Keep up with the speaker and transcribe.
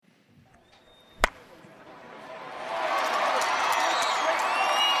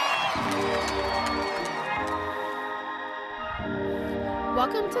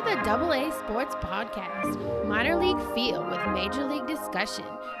Welcome to the AA Sports Podcast, minor league feel with major league discussion.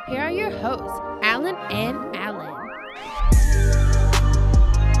 Here are your hosts, Alan and Alan.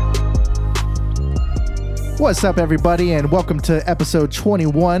 What's up, everybody, and welcome to episode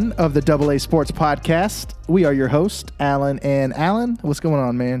 21 of the AA Sports Podcast. We are your hosts, Alan and Alan. What's going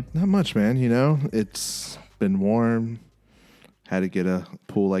on, man? Not much, man. You know, it's been warm. Had to get a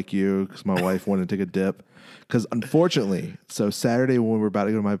pool like you because my wife wanted to take a dip. Because unfortunately, so Saturday when we were about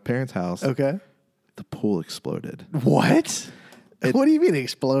to go to my parents' house, Okay. the pool exploded. What? What do you mean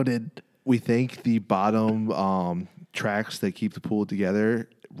exploded? We think the bottom tracks that keep the pool together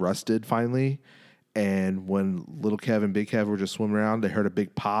rusted finally. And when little Kev and big Kev were just swimming around, they heard a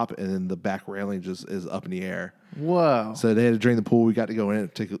big pop, and then the back railing just is up in the air. Whoa. So they had to drain the pool. We got to go in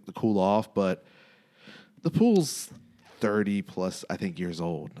and take the cool off, but the pool's 30 plus, I think, years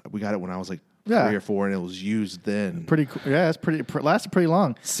old. We got it when I was like 3 or 4, and it was used then. Pretty cool. Yeah, it's lasted pretty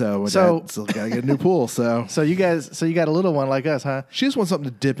long. So got to get a new pool. So you got a little one like us, huh? she just wants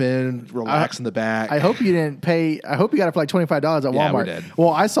something to dip in, relax in the back. I hope you didn't pay. I hope you got it for like $25 at Walmart. Yeah, we did. Well,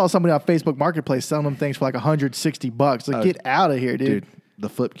 I saw somebody on Facebook Marketplace selling them things for like $160. Like, get out of here, dude. The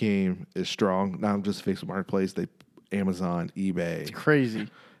flip game is strong. Not just Facebook Marketplace. Amazon, eBay. It's crazy.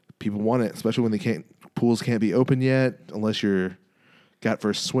 People want it, especially when pools can't be open yet unless you're got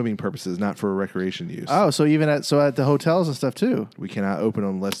for swimming purposes, not for recreation use. Oh, so even at the hotels and stuff too. We cannot open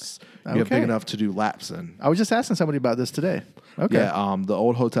them unless you have big enough to do laps in. I was just asking somebody about this today. Okay. Yeah, the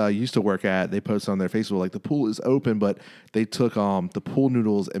old hotel I used to work at, they posted on their Facebook like the pool is open, but they took the pool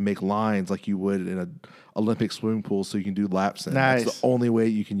noodles and make lines like you would in an Olympic swimming pool, so you can do laps in. Nice. That's the only way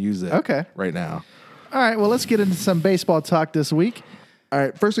you can use it. Right now. All right. Well, let's get into some baseball talk this week. All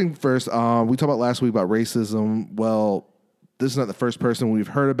right. First thing first. We talked about last week about racism. Well, this is not the first person we've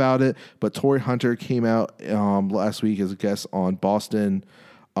heard about it, but Torii Hunter came out last week as a guest on Boston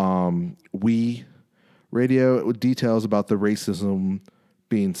We Radio with details about the racism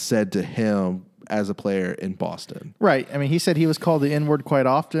being said to him as a player in Boston. Right. I mean, he said he was called the N-word quite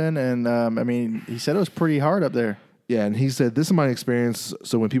often, and he said it was pretty hard up there. Yeah, and he said, this is my experience,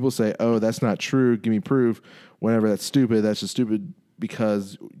 so when people say, oh, that's not true, give me proof, whenever that's stupid, that's just stupid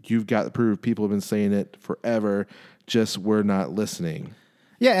because you've got the proof. People have been saying it forever, just we're not listening.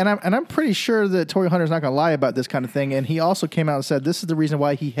 Yeah, and I'm pretty sure that Torii Hunter's not going to lie about this kind of thing, and he also came out and said this is the reason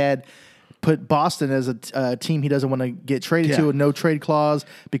why he had put Boston as a team he doesn't want to get traded to, a no trade clause,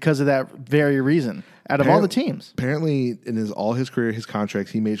 because of that very reason. Out of all the teams, apparently in all his career, his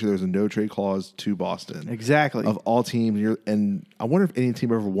contracts, he made sure there was a no trade clause to Boston. Exactly. Of all teams, and I wonder if any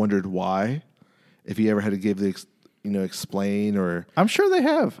team ever wondered why, if he ever had to give explain or. I'm sure they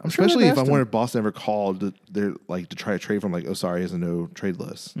have. Especially if I wonder if Boston ever called to try to trade from sorry, he has a no trade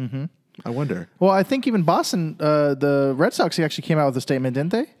list. Mm-hmm. I wonder. Well, I think even Boston, the Red Sox actually came out with a statement,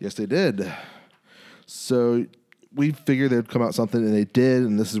 didn't they? Yes, they did. So we figured they'd come out something, and they did.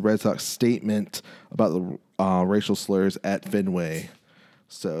 And this is Red Sox statement about the racial slurs at Fenway.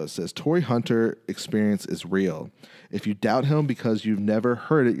 So it says, Torii Hunter experience is real. If you doubt him because you've never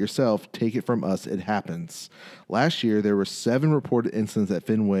heard it yourself, take it from us, it happens. Last year, there were 7 reported incidents at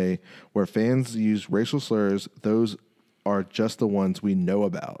Fenway where fans used racial slurs. Those are just the ones we know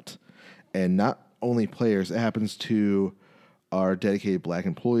about. And not only players, it happens to our dedicated black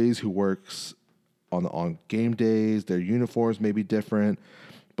employees who works on game days. Their uniforms may be different,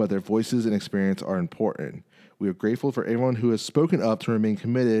 but their voices and experience are important. We are grateful for everyone who has spoken up to remain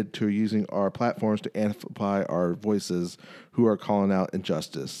committed to using our platforms to amplify our voices who are calling out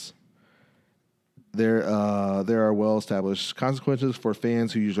injustice. There are well-established consequences for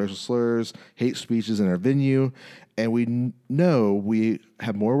fans who use racial slurs, hate speeches in our venue, and we know we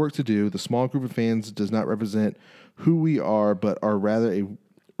have more work to do. The small group of fans does not represent who we are, but are rather a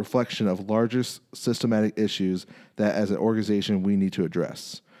reflection of larger systematic issues that as an organization we need to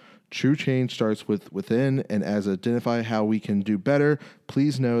address. True change starts within, and as identify how we can do better,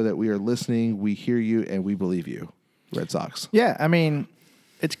 please know that we are listening, we hear you, and we believe you. Red Sox. Yeah, I mean,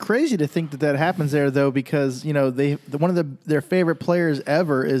 it's crazy to think that happens there, though, because one of their favorite players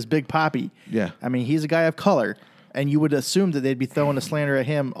ever is Big Papi. Yeah, I mean, he's a guy of color, and you would assume that they'd be throwing a slander at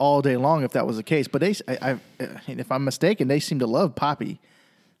him all day long if that was the case. But if I'm mistaken, they seem to love Papi.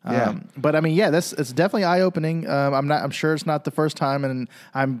 Yeah. But I mean, it's definitely eye-opening. I'm sure it's not the first time, and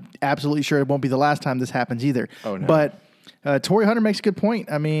I'm absolutely sure it won't be the last time this happens either. Oh no. But Torii Hunter makes a good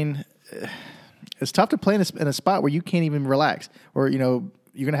point. I mean, it's tough to play in a spot where you can't even relax, or you're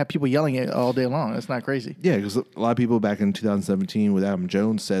going to have people yelling at all day long. That's not crazy. Yeah, because a lot of people back in 2017 with Adam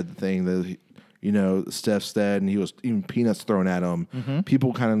Jones said the thing that Steph said, and he was even peanuts thrown at him. Mm-hmm.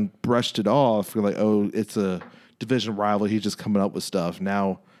 People kind of brushed it off, like, oh, it's a division rival. He's just coming up with stuff.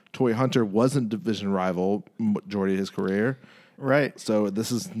 Now, Torii Hunter wasn't division rival majority of his career. Right. So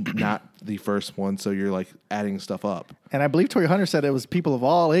this is not the first one. So you're like adding stuff up. And I believe Torii Hunter said it was people of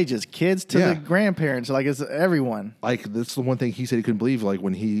all ages, kids to the grandparents. Like it's everyone. Like that's the one thing he said he couldn't believe. Like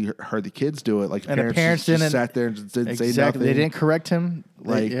when he heard the kids do it, like and parents didn't sat there and just didn't say nothing. They didn't correct him.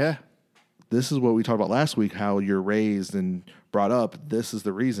 Like this is what we talked about last week. How you're raised and brought up. This is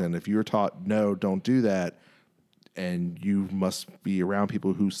the reason. If you're taught no, don't do that, and you must be around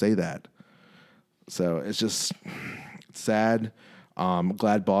people who say that. So it's just. Sad.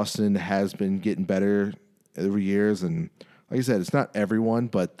 Glad Boston has been getting better over years, and like I said, it's not everyone,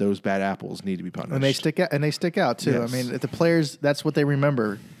 but those bad apples need to be punished. And they stick out too. Yes. I mean, if the players, that's what they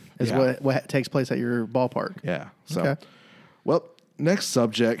remember is what takes place at your ballpark. Yeah. So, well, next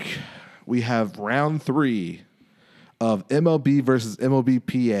subject, we have round 3 of MLB versus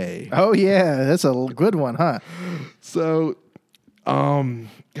MLBPA. Oh yeah, that's a good one, huh? So.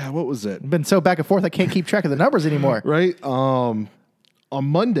 God, what was it? Been so back and forth, I can't keep track of the numbers anymore. Right. On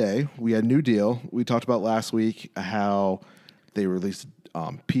Monday, we had a new deal. We talked about last week how they released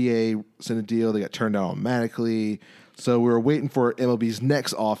PA sent a deal. They got turned down automatically. So we were waiting for MLB's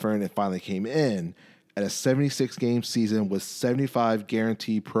next offer, and it finally came in at a 76-game season with 75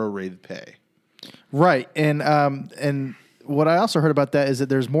 guaranteed prorated pay. Right. And what I also heard about that is that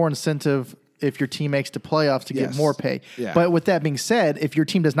there's more incentive if your team makes the playoffs to get more pay. Yeah. But with that being said, if your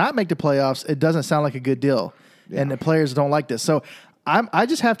team does not make the playoffs, it doesn't sound like a good deal. Yeah. And the players don't like this. So I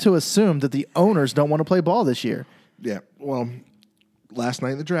just have to assume that the owners don't want to play ball this year. Yeah. Well, last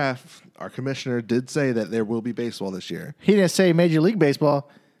night in the draft, our commissioner did say that there will be baseball this year. He didn't say Major League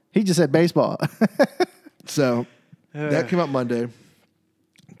Baseball. He just said baseball. So that came out Monday.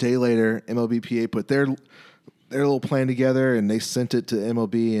 Day later, MLBPA put their little plan together, and they sent it to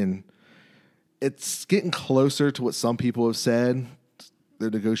MLB, and it's getting closer to what some people have said.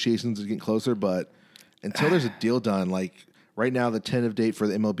 The negotiations are getting closer, but until there's a deal done, like right now, the tentative date for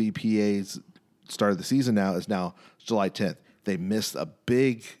the MLBPA's start of the season is now July 10th. They missed a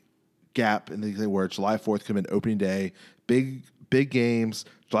big gap in the where July 4th come in opening day, big games,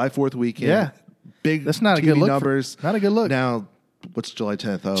 July 4th weekend. Yeah, big. That's not TV a good look. Numbers. Not a good look. Now, what's July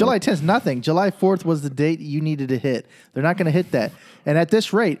 10th? Oh. July 10th, nothing. July 4th was the date you needed to hit. They're not going to hit that. And at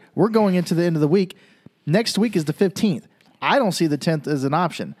this rate, we're going into the end of the week. Next week is the 15th. I don't see the 10th as an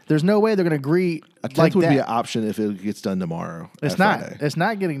option. There's no way they're going to agree. A 10th like would that. be an option if it gets done tomorrow. It's not. Friday. It's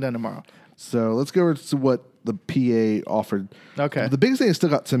not getting done tomorrow. So let's go to what the PA offered. Okay. The biggest thing that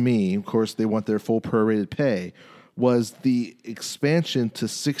stuck out to me, of course, they want their full prorated pay, was the expansion to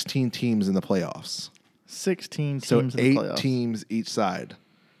 16 teams in the playoffs. 16 teams So in the 8 playoffs. teams each side.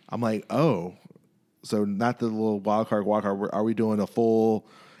 I'm like, oh, so not the little wild card. Are we doing a full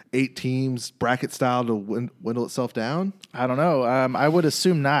 8 teams bracket style to dwindle itself down? I don't know. I would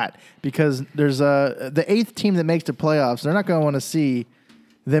assume not, because there's the 8th team that makes the playoffs. They're not going to want to see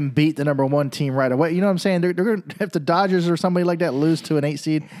them beat the number 1 team right away. You know what I'm saying? They're going to, if the Dodgers or somebody like that lose to an 8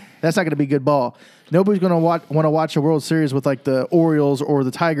 seed, that's not going to be good ball. Nobody's going to want to watch a World Series with like the Orioles or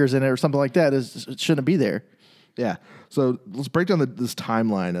the Tigers in it or something like that. It shouldn't be there. Yeah. So let's break down this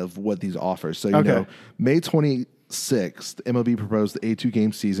timeline of what these offers. So, you know, May 26th, MLB proposed the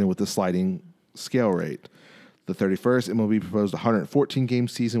 82-game season with the sliding scale rate. The 31st, MLB proposed a 114-game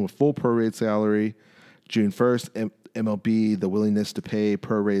season with full prorated salary. June 1st, MLB, the willingness to pay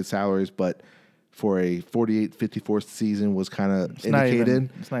prorated salaries, but for a 48-54 season was kind of indicated.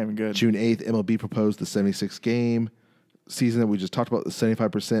 It's not even good. June 8th, MLB proposed the 76-game season that we just talked about, the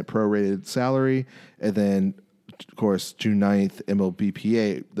 75% prorated salary. And then, of course, June 9th,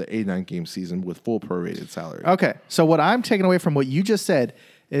 MLBPA, the 89-game season with full prorated salary. Okay, so what I'm taking away from what you just said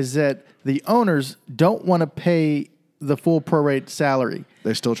is that the owners don't want to pay the full prorate salary.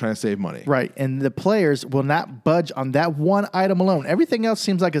 They're still trying to save money. Right, and the players will not budge on that one item alone. Everything else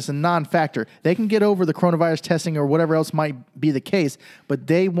seems like it's a non-factor. They can get over the coronavirus testing or whatever else might be the case, but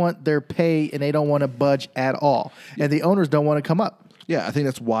they want their pay and they don't want to budge at all. Yeah. And the owners don't want to come up. Yeah, I think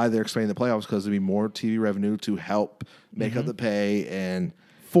that's why they're expanding the playoffs, because there'll be more TV revenue to help make up the pay and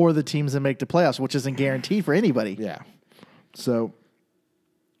for the teams that make the playoffs, which isn't guaranteed for anybody. Yeah. So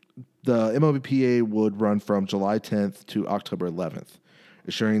the MLBPA would run from July 10th to October 11th,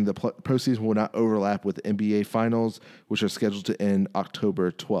 assuring the postseason will not overlap with the NBA Finals, which are scheduled to end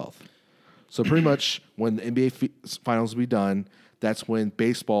October 12th. So pretty much when the NBA Finals will be done, that's when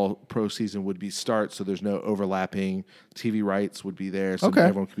baseball pro season would be start. So there's no overlapping. TV rights would be there, so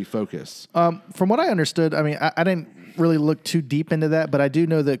everyone could be focused. From what I understood, I mean, I didn't really look too deep into that, but I do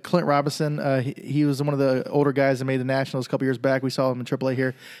know that Clint Robinson, he was one of the older guys that made the Nationals a couple years back. We saw him in AAA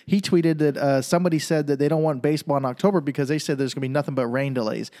here. He tweeted that somebody said that they don't want baseball in October because they said there's going to be nothing but rain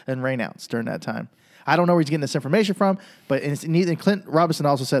delays and rainouts during that time. I don't know where he's getting this information from, but and Clint Robinson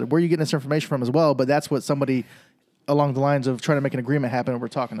also said, where are you getting this information from as well? But that's what somebody along the lines of trying to make an agreement happen we're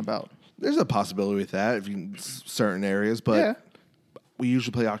talking about. There's a possibility with that if you certain areas, but we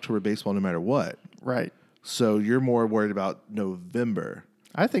usually play October baseball no matter what. Right. So you're more worried about November.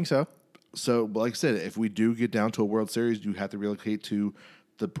 I think so. So, like I said, if we do get down to a World Series, you have to relocate to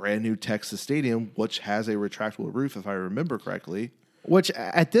the brand new Texas Stadium, which has a retractable roof, if I remember correctly. Which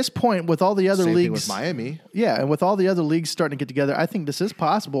at this point, with all the other Same leagues, thing with Miami, and with all the other leagues starting to get together, I think this is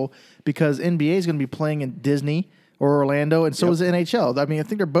possible because NBA is going to be playing in Disney or Orlando, and so is the NHL. I mean, I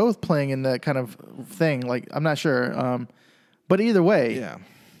think they're both playing in that kind of thing. Like, I'm not sure, but either way,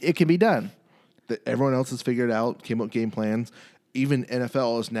 it can be done. Everyone else has figured out, came up with game plans. Even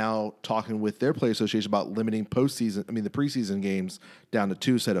NFL is now talking with their player association about limiting the preseason games down to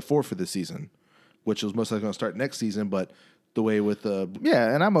 2 instead of 4 for this season, which is most likely going to start next season. But the way with the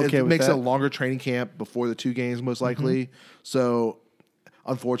and I'm okay with that. It makes a longer training camp before the 2 games most likely. So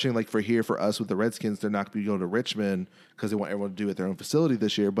unfortunately, like for us with the Redskins, they're not going to be going to Richmond because they want everyone to do it at their own facility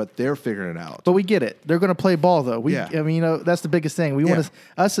this year, but they're figuring it out. But we get it. They're going to play ball, though. I mean, that's the biggest thing. We want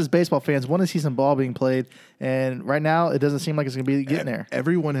us as baseball fans want to see some ball being played, and right now it doesn't seem like it's going to be getting there.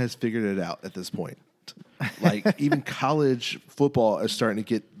 Everyone has figured it out at this point. Like, even college football is starting to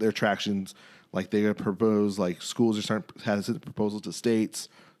get their tractions. Like, they're going to propose, like, schools are starting to have proposals to states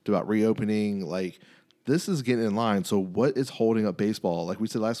about reopening, like, this is getting in line. So what is holding up baseball? Like we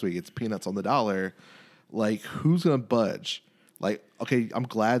said last week, it's peanuts on the dollar. Like, who's going to budge? Like, okay, I'm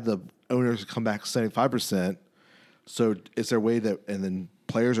glad the owners come back 75%. So is there a way that, and then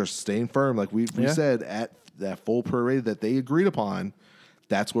players are staying firm? Like we said, at that full prorate that they agreed upon,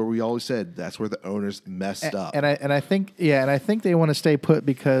 that's where we always said that's where the owners messed up. And I think they want to stay put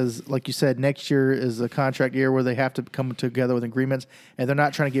because, like you said, next year is a contract year where they have to come together with agreements, and they're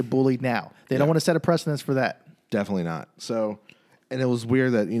not trying to get bullied now. They don't want to set a precedence for that. Definitely not. So, and it was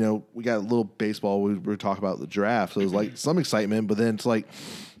weird that we got a little baseball. We were talking about the draft, so it was like some excitement, but then it's like,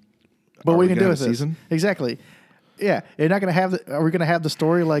 but what are we gonna do with this season? Exactly. Yeah, you're not going to have are we going to have the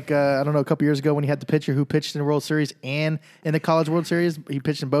story like, I don't know, a couple years ago when you had the pitcher who pitched in the World Series and in the College World Series? He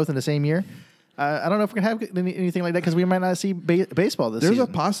pitched in both in the same year. I don't know if we're going to have anything like that because we might not see baseball this season. There's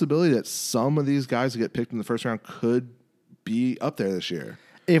a possibility that some of these guys who get picked in the first round could be up there this year.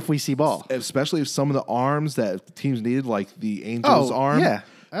 If we see ball. Especially if some of the arms that teams needed, like the Angels arm. Yeah.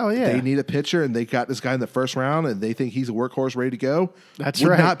 Oh, yeah. They need a pitcher, and they got this guy in the first round, and they think he's a workhorse ready to go. That's Would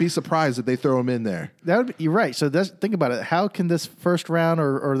right. not be surprised if they throw him in there. You're right. So think about it. How can this first round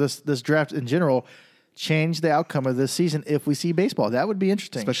or this draft in general change the outcome of this season if we see baseball? That would be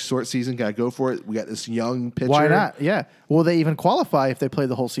interesting. Especially short season. Got to go for it. We got this young pitcher. Why not? Yeah. Will they even qualify if they play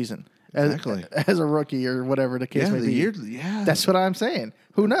the whole season? Exactly. As a rookie or whatever the case may be. That's what I'm saying.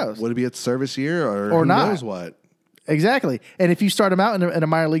 Who knows? Would it be a service year or who not? knows what? Exactly. And if you start him out in a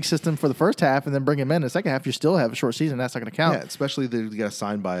minor league system for the first half and then bring him in the second half, you still have a short season. That's not going to count. Yeah, especially they got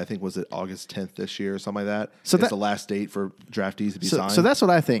signed by, I think, was it August 10th this year or something like that? So that's the last date for draftees to be signed. So that's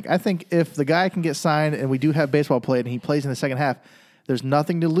what I think. I think if the guy can get signed and we do have baseball played and he plays in the second half, there's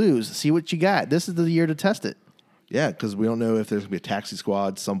nothing to lose. See what you got. This is the year to test it. Yeah, because we don't know if there's going to be a taxi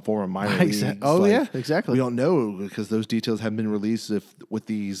squad, some form of minor leagues. Oh, yeah, exactly. We don't know because those details haven't been released with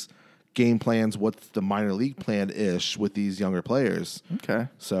these game plans, what the minor league plan ish with these younger players. Okay.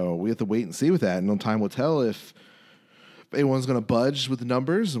 So we have to wait and see with that. And time will tell if anyone's going to budge with the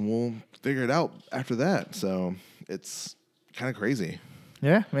numbers, and we'll figure it out after that. So it's kind of crazy.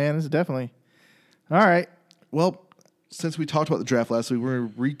 Yeah, man, it's definitely. All right. Well, since we talked about the draft last week, we're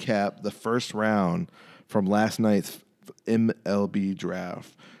going to recap the first round from last night's MLB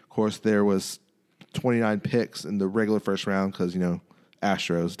draft. Of course, there was 29 picks in the regular first round because,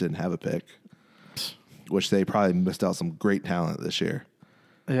 Astros didn't have a pick, which they probably missed out some great talent this year.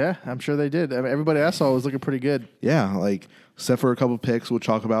 Yeah, I'm sure they did. I mean, everybody I saw was looking pretty good. Yeah, like except for a couple of picks we'll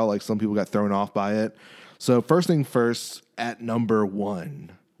talk about, like some people got thrown off by it. So first thing first, at number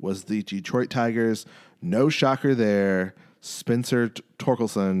 1 was the Detroit Tigers. No shocker there. Spencer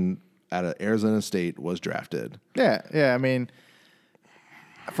Torkelson out of Arizona State was drafted. Yeah. I mean,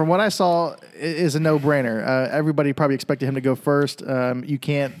 from what I saw, it is a no-brainer. Everybody probably expected him to go first. You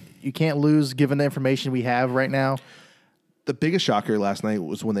can't lose given the information we have right now. the biggest shocker last night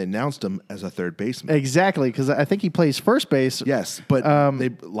was when they announced him as a third baseman. Exactly, because I think he plays first base. Yes, but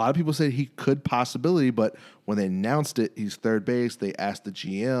a lot of people said he could possibility, but when they announced it, he's third base. They asked the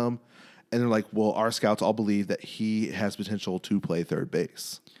GM, and they're like, well, our scouts all believe that he has potential to play third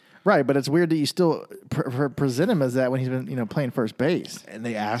base. Right, but it's weird that you still present him as that when he's been playing first base. And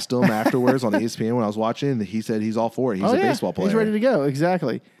they asked him afterwards on ESPN when I was watching, and he said he's all for it. He's a baseball player. He's ready to go,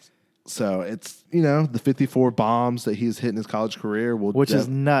 exactly. So it's, the 54 bombs that he's hit in his college career. Which is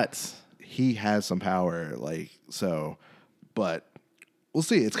nuts. He has some power, but we'll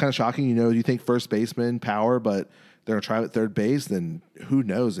see. It's kind of shocking, you think first baseman power, but they're going to try him at third base, then who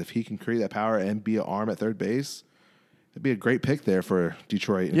knows if he can create that power and be an arm at third base. It'd be a great pick there for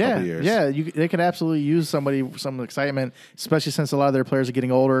Detroit in a couple of years. Yeah, they could absolutely use some excitement, especially since a lot of their players are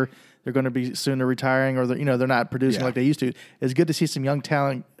getting older. They're going to be soon retiring, or they're not producing like they used to. It's good to see some young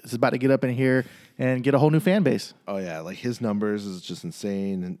talent is about to get up in here and get a whole new fan base. Oh yeah, like his numbers is just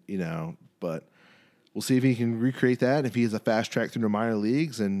insane, and but we'll see if he can recreate that. If he has a fast track through the minor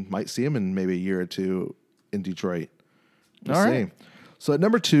leagues, and might see him in maybe a year or two in Detroit. We'll see. Right. So at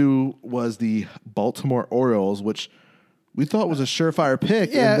number 2 was the Baltimore Orioles, which we thought was a surefire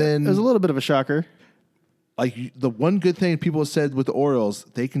pick. Yeah, and then it was a little bit of a shocker. Like the one good thing people have said with the Orioles,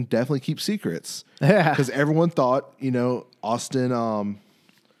 they can definitely keep secrets. Yeah, because everyone thought Austin.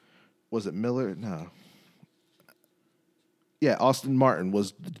 Was it Miller? No. Yeah, Austin Martin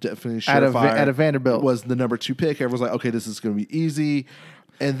was definitely surefire. Out of Vanderbilt was the number 2 pick. Everyone's like, okay, this is going to be easy,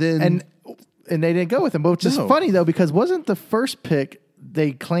 and then and they didn't go with him. Which is funny though, because wasn't the first pick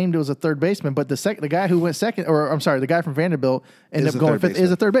they claimed it was a third baseman, but the guy who went second, or I'm sorry, the guy from Vanderbilt ended up going fifth,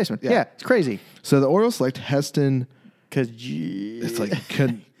 is a third baseman. Yeah, it's crazy. So the Orioles select Heston. It's like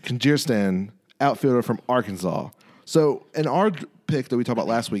Kyrgyzstan, outfielder from Arkansas. So in our pick that we talked about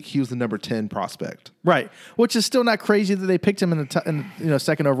last week, he was the number 10 prospect. Right, which is still not crazy that they picked him in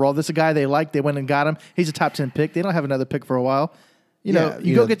second overall. This is a guy they liked. They went and got him. He's a top 10 pick. They don't have another pick for a while. You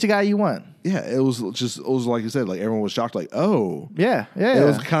go get the guy you want. Yeah, it was like you said, like everyone was shocked, like, oh. Yeah. It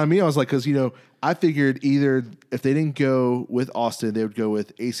was kind of me. I was like, because, I figured either if they didn't go with Austin, they would go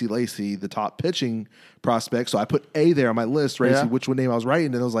with AC Lacy, the top pitching prospect. So I put A there on my list, right? See which one name I was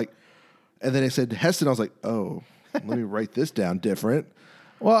writing. And I was like, and then they said Heston. I was like, oh, let me write this down different.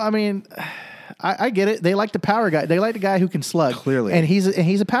 Well, I mean, I get it. They like the power guy. They like the guy who can slug. Clearly. And he's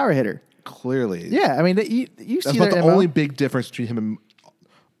a power hitter. Clearly. Yeah, I mean, you see that. That's the only big difference between him and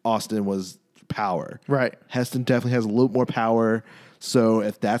Austin was power. Right. Heston definitely has a little more power. So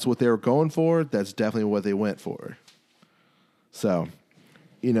if that's what they were going for, that's definitely what they went for. So,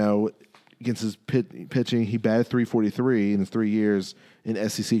 against his pitching, he batted .343 in his 3 years in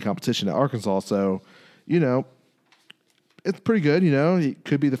SEC competition at Arkansas. So, it's pretty good. He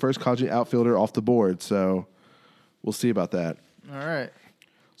could be the first college outfielder off the board. So we'll see about that. All right.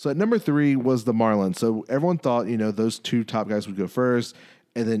 So at number 3 was the Marlins. So everyone thought, those 2 top guys would go first,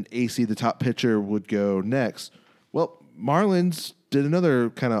 and then AC, the top pitcher, would go next. Well, Marlins did another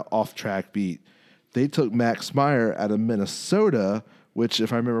kind of off-track beat. They took Max Meyer out of Minnesota, which,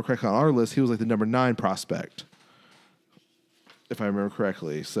 if I remember correctly on our list, he was like the number 9 prospect, if I remember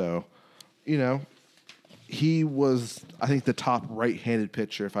correctly. So, he was, I think, the top right-handed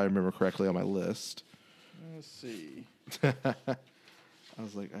pitcher, if I remember correctly, on my list. Let's see. I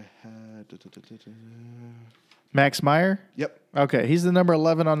was like, I had... Max Meyer? Yep. Okay, he's the number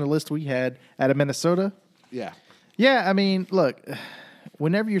 11 on the list we had out of Minnesota. Yeah. Yeah, I mean, look,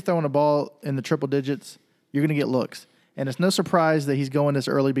 whenever you're throwing a ball in the triple digits, you're going to get looks. And it's no surprise that he's going this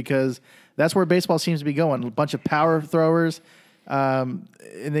early because that's where baseball seems to be going. A bunch of power throwers. And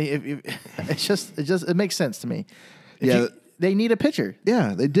it makes sense to me. They need a pitcher.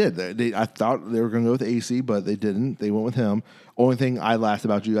 Yeah, they did. I thought they were going to go with AC, but they didn't. They went with him. Only thing I laughed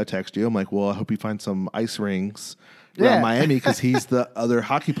about you, I texted you. I'm like, well, I hope you find some ice rings around Miami because he's the other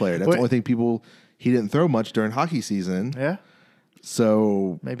hockey player. That's the only thing he didn't throw much during hockey season. Yeah.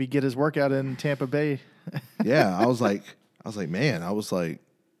 So maybe get his workout in Tampa Bay. Yeah, I was like,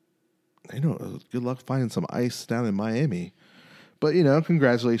 good luck finding some ice down in Miami. But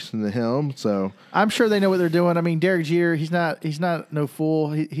congratulations to him. So I'm sure they know what they're doing. I mean, Derek Jeter, he's not no fool.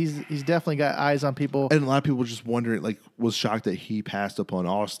 He's definitely got eyes on people. And a lot of people just wondering, was shocked that he passed upon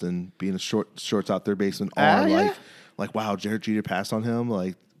Austin being a shorts out third baseman. Wow, Derek Jeter passed on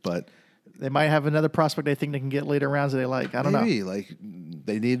him. But they might have another prospect they think they can get later rounds that they like. I don't know.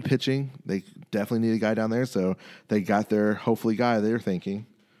 They need pitching. They definitely need a guy down there. So they got their hopefully guy they're thinking.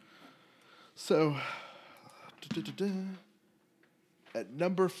 So. At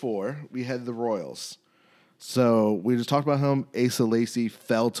number 4, we had the Royals. So we just talked about him. Asa Lacy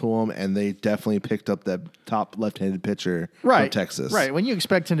fell to him, and they definitely picked up that top left-handed pitcher from Texas. Right. When you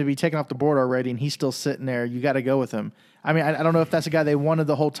expect him to be taken off the board already and he's still sitting there, you got to go with him. I mean, I don't know if that's a guy they wanted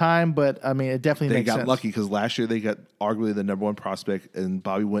the whole time, but, I mean, it definitely makes sense. They got lucky because last year they got arguably the number one prospect in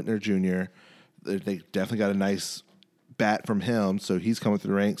Bobby Whitner Jr. They definitely got a nice bat from him, so he's coming through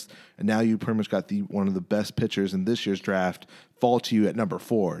the ranks. And now you pretty much got one of the best pitchers in this year's draft fall to you at number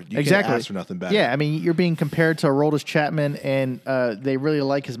 4. You can't ask for nothing better. Yeah, I mean, you're being compared to Aroldis Chapman, and they really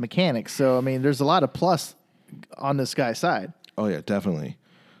like his mechanics. So, I mean, there's a lot of plus on this guy's side. Oh, yeah, definitely.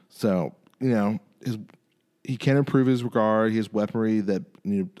 So, he can improve his regard. He has weaponry that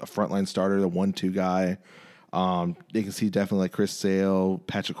a frontline starter, the 1-2 guy. They can see definitely like Chris Sale,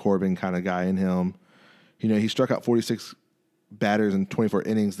 Patrick Corbin kind of guy in him. He struck out 46 batters in 24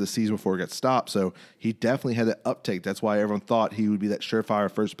 innings this season before it got stopped, so he definitely had that uptake. That's why everyone thought he would be that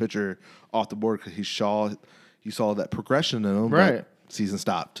surefire first pitcher off the board because you saw that progression in him. Right. But season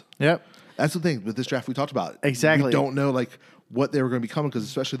stopped. Yep. That's the thing with this draft we talked about. Exactly. We don't know what they were going to become because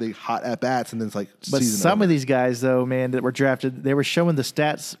especially they hot at bats and then it's like but season some over. of these guys though, man, that were drafted, they were showing the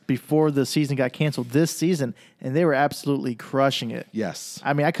stats before the season got canceled this season, and they were absolutely crushing it. Yes.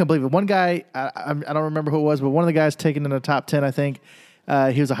 I mean, I couldn't believe it. One guy, I don't remember who it was, but one of the guys taken in the top 10, I think,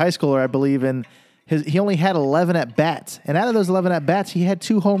 he was a high schooler, I believe, and he only had 11 at bats, and out of those 11 at bats, he had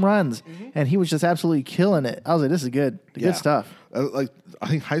 2 home runs, and he was just absolutely killing it. I was like, this is good, good stuff. I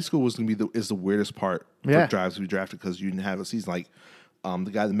think high school was going to be the weirdest part for drives to be drafted because you didn't have a season like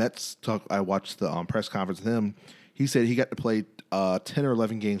the guy the Mets I watched the press conference with him. He said he got to play 10 or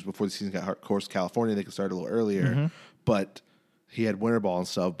 11 games before the season got hard. Of course, California they could start a little earlier, but he had winter ball and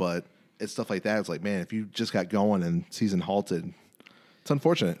stuff. But it's stuff like that. It's like, man, if you just got going and season halted, it's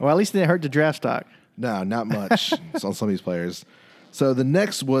unfortunate. Well, at least they hurt the draft stock. No, not much on some of these players. So the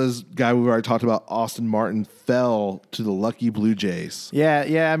next was guy we've already talked about, Austin Martin, fell to the lucky Blue Jays. Yeah.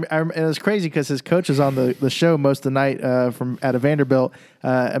 And it was crazy because his coach was on the show most of the night from out of Vanderbilt.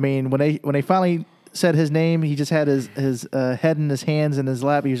 I mean, when they finally said his name, he just had his head in his hands in his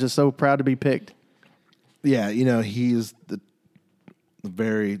lap. He was just so proud to be picked. Yeah, he's the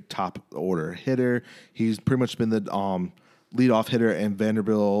very top order hitter. He's pretty much been the leadoff hitter in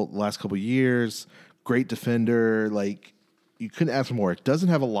Vanderbilt the last couple of years. Great defender, you couldn't ask for more. It doesn't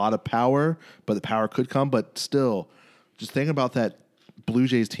have a lot of power, but the power could come. But still, just thinking about that Blue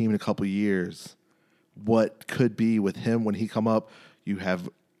Jays team in a couple of years, what could be with him when he come up. You have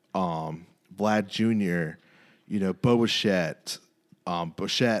Vlad Jr., Bo Bichette,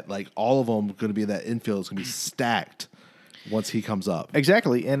 all of them going to be in that infield. It's going to be stacked once he comes up.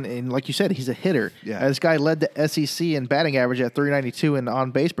 Exactly. And like you said, he's a hitter. Yeah. This guy led the SEC in batting average at 392 and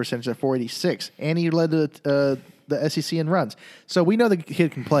on-base percentage at 486. And he led the SEC in runs. So we know the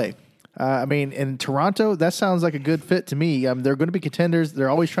kid can play. I mean, in Toronto, that sounds like a good fit to me. They're going to be contenders. They're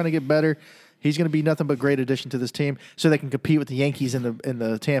always trying to get better. He's going to be nothing but great addition to this team so they can compete with the Yankees in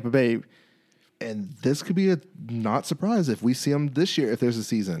the Tampa Bay. And this could be a not surprise if we see him this year if there's a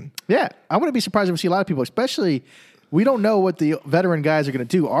season. Yeah. I wouldn't be surprised if we see a lot of people, especially we don't know what the veteran guys are going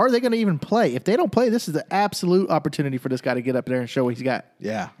to do. Are they going to even play? If they don't play, this is the absolute opportunity for this guy to get up there and show what he's got.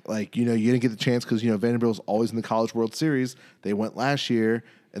 Yeah. You didn't get the chance because, Vanderbilt's always in the College World Series. They went last year,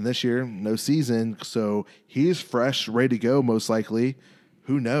 and this year, no season. So he's fresh, ready to go, most likely.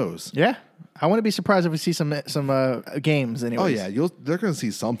 Who knows? Yeah. I wouldn't be surprised if we see some games anyways. Oh, yeah. They're going to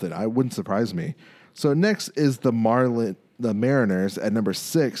see something. I wouldn't surprise me. So next is the Mariners at number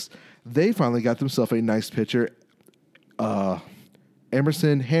 6. They finally got themselves a nice pitcher,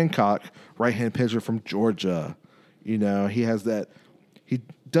 Emerson Hancock, right-hand pitcher from Georgia. He has that. He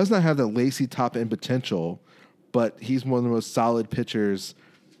does not have that Lacy top-end potential, but he's one of the most solid pitchers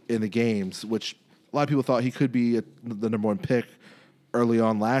in the games, which a lot of people thought he could be the number 1 pick early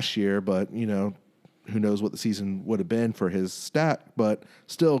on last year, but, who knows what the season would have been for his stat, but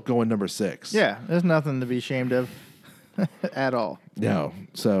still going number 6. Yeah, there's nothing to be ashamed of at all. No.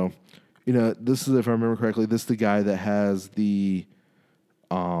 So, this is, if I remember correctly, this is the guy that has the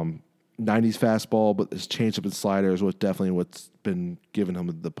 90s fastball, but his changeup and slider is definitely what's been giving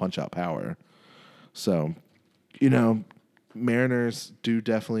him the punch-out power. So, Mariners do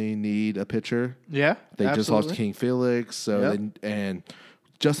definitely need a pitcher. Yeah, they absolutely. just lost King Felix, so and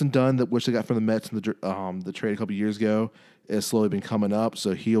Justin Dunn, which they got from the Mets in the trade a couple years ago, has slowly been coming up.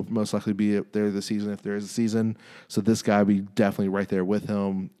 So he'll most likely be up there this season if there is a season. So this guy will be definitely right there with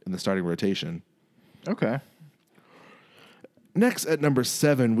him in the starting rotation. Okay. Next at number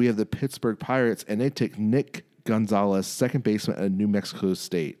 7, we have the Pittsburgh Pirates, and they take Nick Gonzalez, second baseman at New Mexico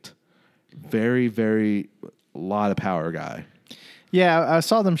State. Very, very lot of power guy. Yeah, I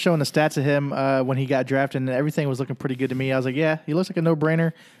saw them showing the stats of him when he got drafted, and everything was looking pretty good to me. I was like, yeah, he looks like a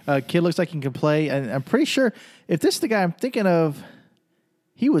no-brainer. Kid looks like he can play, and I'm pretty sure if this is the guy I'm thinking of,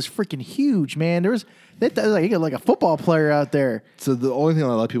 he was freaking huge, man. He got like a football player out there. So the only thing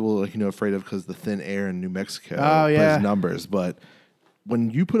a lot of people are afraid of because the thin air in New Mexico plays numbers, but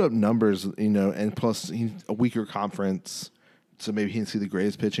when you put up numbers, and plus he's a weaker conference, so maybe he didn't see the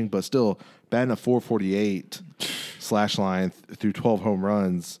greatest pitching, but still batting a 448 slash line through 12 home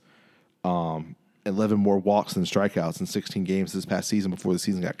runs, 11 more walks than strikeouts in 16 games this past season before the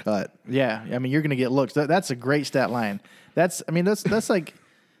season got cut. Yeah, I mean you're going to get looks. That's a great stat line. That's like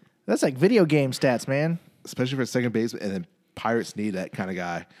video game stats, man. Especially for a second baseman, and then Pirates need that kind of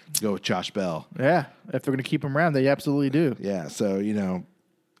guy to go with Josh Bell. Yeah, if they're going to keep him around, they absolutely do. Yeah, so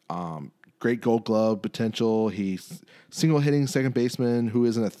great Gold Glove potential. He's single hitting second baseman who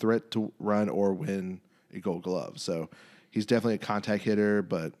isn't a threat to run or win a Gold Glove. So he's definitely a contact hitter,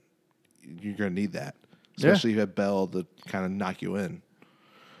 but you're going to need that, especially if you have Bell to kind of knock you in.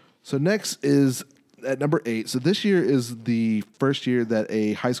 So next is at number 8. So this year is the first year that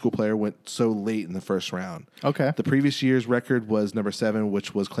a high school player went so late in the first round. Okay. The previous year's record was number 7,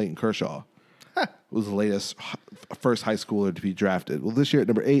 which was Clayton Kershaw. Was the latest first high schooler to be drafted. Well, this year at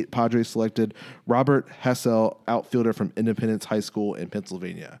number 8, Padres selected Robert Hessel, outfielder from Independence High School in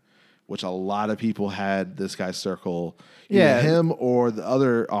Pennsylvania, which a lot of people had this guy circle. Either him or the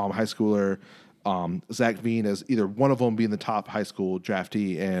other high schooler, Zach Veen, as either one of them being the top high school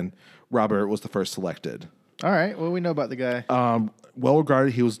draftee, and Robert was the first selected. All right. Well, we know about the guy. Well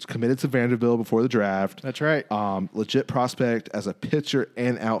regarded. He was committed to Vanderbilt before the draft. That's right. Legit prospect as a pitcher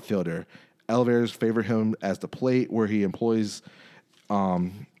and outfielder. Elevators favor him as the plate, where he employs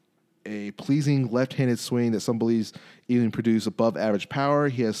a pleasing left-handed swing that some believes even produce above average power.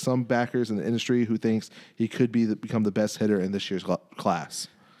 He has some backers in the industry who thinks he could become the best hitter in this year's class.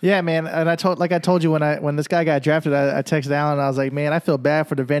 Yeah, man. And I told you when this guy got drafted, I texted Alan and I was like, man, I feel bad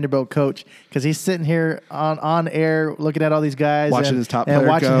for the Vanderbilt coach because he's sitting here on air looking at all these guys watching his top player and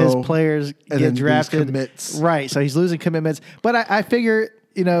watching go, his players get drafted. Commits. Right. So he's losing commitments. But I figure,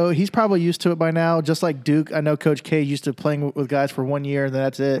 he's probably used to it by now, just like Duke. I know Coach K used to playing with guys for 1 year and then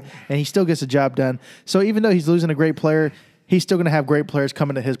that's it. And he still gets the job done. So even though he's losing a great player, he's still going to have great players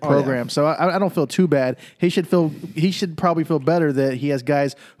coming to his program. So I don't feel too bad. He should probably feel better that he has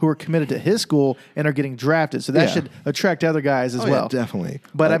guys who are committed to his school and are getting drafted. So that should attract other guys as well. Yeah, definitely.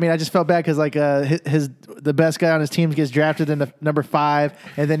 But I mean, I just felt bad because the best guy on his team gets drafted in the number 5,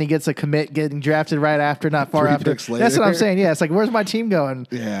 and then he gets a commit getting drafted right after, not far 3 after. picks later. That's what I'm saying. Yeah, it's like, where's my team going?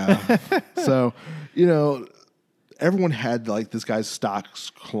 Yeah. So, everyone had this guy's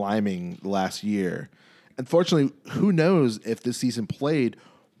stocks climbing last year. Unfortunately, who knows if this season played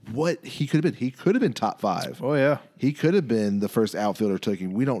what he could have been. He could have been top 5. Oh, yeah. He could have been the first outfielder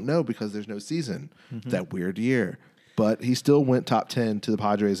taken. We don't know because there's no season. That weird year. But he still went top 10 to the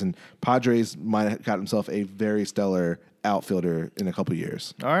Padres, and Padres might have got himself a very stellar outfielder in a couple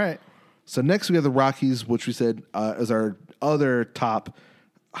years. All right. So next we have the Rockies, which we said is our other top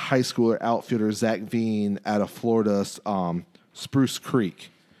high schooler outfielder, Zach Veen, out of Florida's Spruce Creek.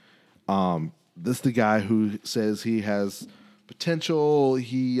 This is the guy who says he has potential.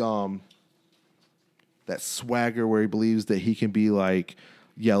 He that swagger where he believes that he can be like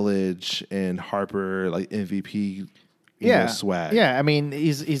Yelich and Harper, like MVP. Swag. Yeah, I mean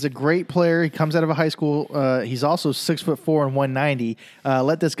he's a great player. He comes out of a high school. He's also 6'4" and 190.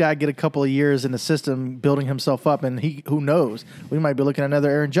 Let this guy get a couple of years in the system, building himself up, and who knows? We might be looking at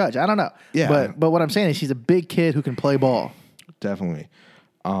another Aaron Judge. I don't know. Yeah. But what I'm saying is he's a big kid who can play ball. Definitely.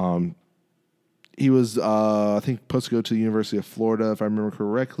 He was, I think, supposed to go to the University of Florida, if I remember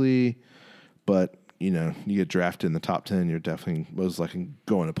correctly. But, you get drafted in the top 10, you're definitely most likely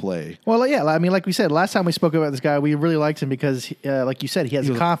going to play. Well, yeah, I mean, like we said, last time we spoke about this guy, we really liked him because, like you said, he has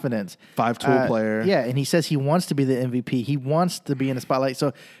confidence. 5-tool player. Yeah, and he says he wants to be the MVP. He wants to be in the spotlight.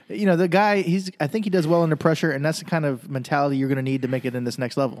 So, the guy, I think he does well under pressure, and that's the kind of mentality you're going to need to make it in this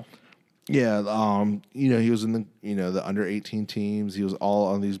next level. Yeah, he was in the under 18 teams. He was all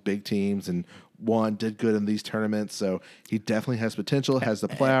on these big teams and did good in these tournaments. So he definitely has potential, has the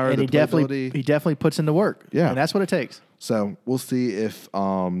power, and the he definitely puts in the work. Yeah, and that's what it takes. So we'll see if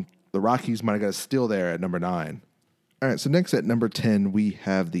the Rockies might have got a steal there at number 9. All right, so next at number 10 we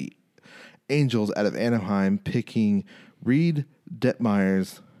have the Angels out of Anaheim picking Reed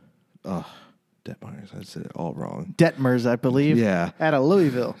Detmers. Detmers, I said it all wrong. Detmers, I believe. Yeah. Out of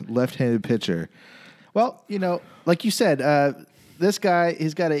Louisville. Left-handed pitcher. Well, like you said, this guy,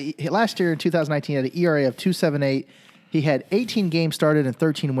 last year in 2019 had an ERA of 2.78. He had 18 games started and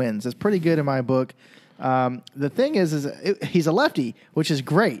 13 wins. That's pretty good in my book. The thing is he's a lefty, which is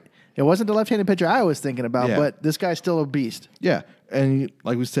great. It wasn't the left-handed pitcher I was thinking about, but this guy's still a beast. Yeah, and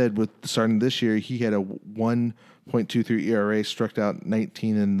like we said, with starting this year, he had a 1.23 ERA, struck out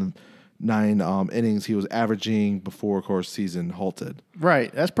 19 in 9 innings. He was averaging before, of course, season halted.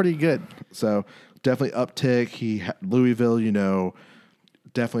 Right, that's pretty good. So definitely uptick. Louisville,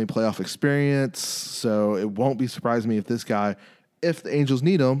 definitely playoff experience. So it won't be surprising me if this guy, if the Angels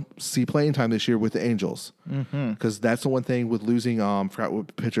need him, see playing time this year with the Angels. Because that's the one thing with losing, forgot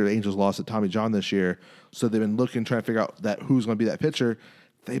what pitcher the Angels lost at Tommy John this year. So they've been trying to figure out who's going to be that pitcher.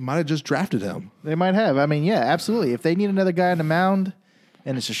 They might have just drafted him. They might have. I mean, yeah, absolutely. If they need another guy on the mound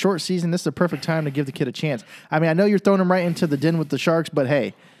and it's a short season, this is the perfect time to give the kid a chance. I mean, I know you're throwing him right into the den with the Sharks, but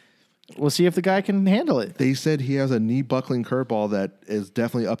hey, we'll see if the guy can handle it. They said he has a knee-buckling curveball that is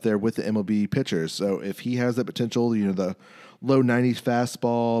definitely up there with the MLB pitchers. So if he has that potential, the low 90s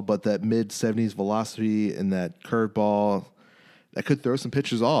fastball, but that mid-70s velocity and that curveball, that could throw some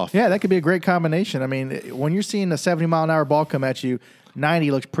pitchers off. Yeah, that could be a great combination. I mean, when you're seeing a 70-mile-an-hour ball come at you,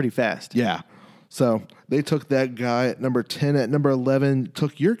 90 looks pretty fast. Yeah. So they took that guy at number 10. At number 11,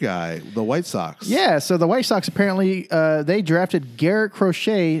 took your guy, the White Sox. Yeah, so the White Sox apparently, they drafted Garrett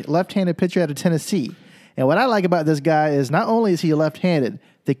Crochet, left-handed pitcher out of Tennessee. And what I like about this guy is not only is he left-handed,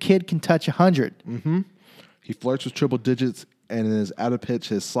 the kid can touch 100. He flirts with triple digits, and in his out of pitch,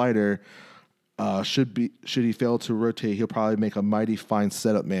 his slider, should he fail to rotate, he'll probably make a mighty fine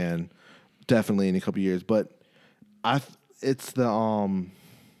setup man, definitely in a couple years. But it's the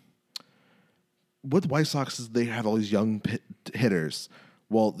with the White Sox is they have all these young hitters.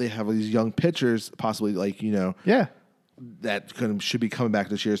 Well, they have all these young pitchers, possibly that should be coming back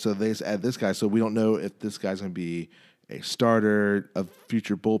this year. So they just add this guy. So we don't know if this guy's going to be a starter, a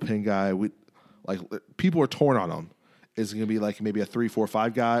future bullpen guy. People are torn on him. Is he going to be maybe a 3, 4,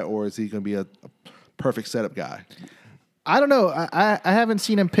 5 guy, or is he going to be a perfect setup guy? I don't know. I haven't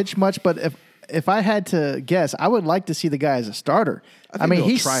seen him pitch much, but if I had to guess, I would like to see the guy as a starter. I mean,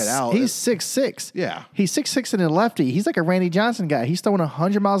 he's try it out. He's 6'6". Yeah, he's 6'6" and a lefty. He's like a Randy Johnson guy. He's throwing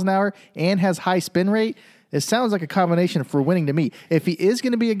 100 miles an hour and has high spin rate. It sounds like a combination for winning to me. If he is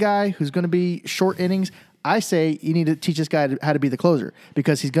going to be a guy who's going to be short innings, I say you need to teach this guy how to be the closer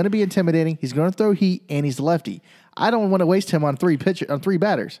because he's going to be intimidating. He's going to throw heat, and he's lefty. I don't want to waste him on three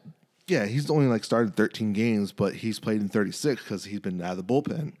batters. Yeah, he's only started 13 games, but he's played in 36 because he's been out of the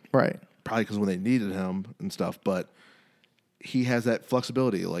bullpen. Right. Probably because when they needed him and stuff, but he has that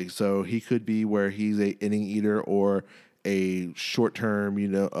flexibility. So he could be where he's a inning eater or a short term,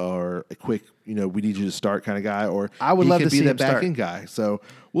 or a quick, we need you to start kind of guy, or I would love to be see that him back start. end guy. So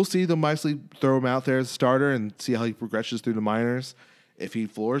we'll see. They'll nicely throw him out there as a starter and see how he progresses through the minors. If he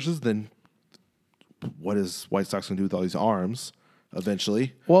flourishes, then what is White Sox going to do with all these arms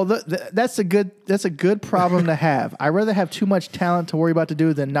eventually? Well, that's a good problem to have. I'd rather have too much talent to worry about to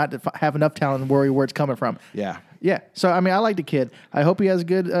do than not to have enough talent and worry where it's coming from. Yeah. Yeah. So, I mean, I like the kid. I hope he has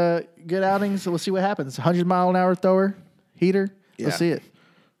good outings. So we'll see what happens. 100-mile-an-hour thrower, heater. Yeah. Let's see it.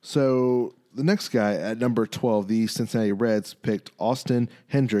 So the next guy at number 12, the Cincinnati Reds picked Austin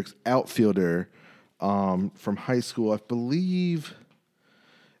Hendricks, outfielder from high school. I believe,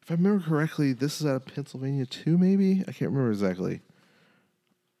 if I remember correctly, this is out of Pennsylvania too, maybe? I can't remember exactly.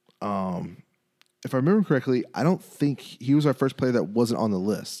 If I remember correctly, I don't think he was our first player that wasn't on the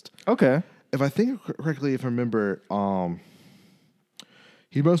list. Okay. If I think correctly, if I remember,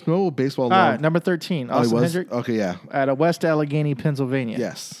 he most notable baseball. All right, number 13, Austin Hendricks. Okay, yeah. Out of West Allegheny, Pennsylvania.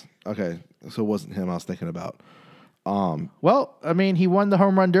 Yes. Okay. So it wasn't him I was thinking about. Well, I mean, he won the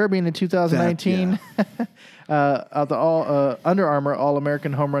Home Run Derby in the 2019 of the Under Armour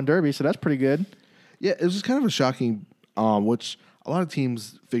All-American Home Run Derby, so that's pretty good. Yeah, it was just kind of a shocking, which a lot of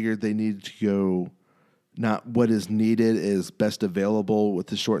teams figured they needed to go not what is needed is best available with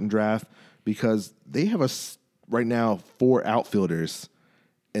the shortened draft because they have right now 4 outfielders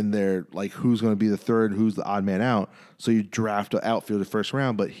and they're who's going to be the third, who's the odd man out. So you draft an outfielder first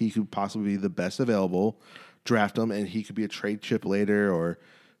round, but he could possibly be the best available. Draft him, and he could be a trade chip later, or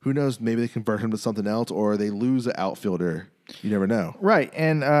who knows, maybe they convert him to something else, or they lose an outfielder. You never know. Right,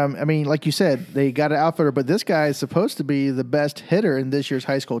 and I mean, like you said, they got an outfielder, but this guy is supposed to be the best hitter in this year's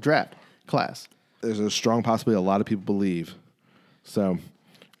high school draft class. There's a strong possibility a lot of people believe. So,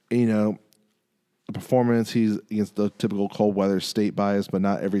 the performance, he's against the typical cold weather state bias, but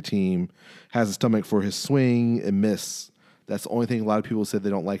not every team has a stomach for his swing and miss. That's the only thing a lot of people said they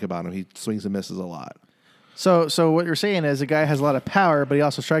don't like about him. He swings and misses a lot. So what you're saying is the guy has a lot of power, but he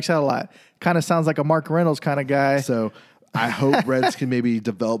also strikes out a lot. Kind of sounds like a Mark Reynolds kind of guy. So I hope Reds can maybe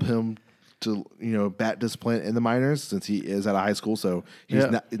develop him to, bat discipline in the minors since he is out of high school. So he's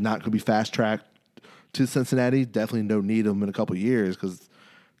not going to be fast tracked to Cincinnati. Definitely don't need him in a couple of years because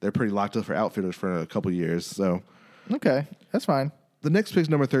they're pretty locked up for outfielders for a couple of years. So, okay, that's fine. The next pick,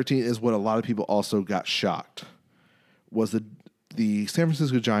 number 13, is what a lot of people also got shocked. Was the San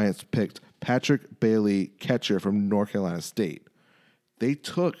Francisco Giants picked Patrick Bailey, catcher from North Carolina State. They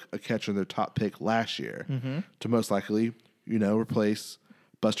took a catcher in their top pick last year to most likely, replace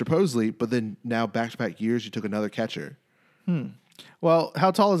Buster Posey. But then now back-to-back years, you took another catcher. Well,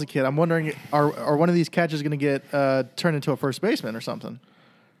 how tall is a kid? I'm wondering, are one of these catchers going to get turned into a first baseman or something?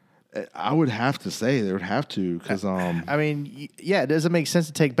 I would have to say they would have to because it doesn't make sense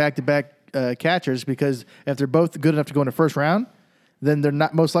to take back-to-back catchers because if they're both good enough to go in the first round, then they're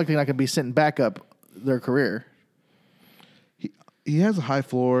not most likely not going to be sitting back up their career. He has a high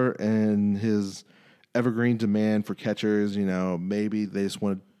floor and his evergreen demand for catchers. Maybe they just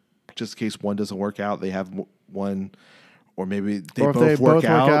want to, just in case one doesn't work out, they have one, or maybe they both work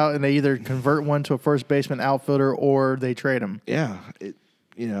out and they either convert one to a first baseman, outfielder, or they trade him. Yeah,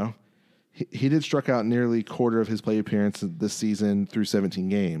 he did struck out nearly a quarter of his play appearances this season through 17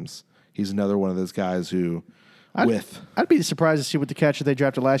 games. He's another one of those guys who. I'd be surprised to see what the catcher they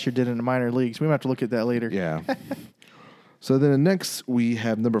drafted last year did in the minor leagues. We might have to look at that later. Yeah. So then next we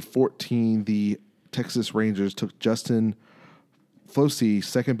have number 14. The Texas Rangers took Justin Flosey,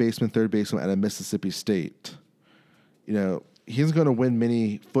 second baseman, third baseman out of Mississippi State. He isn't going to win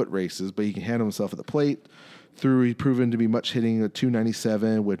many foot races, but he can handle himself at the plate. He's proven to be much hitting, a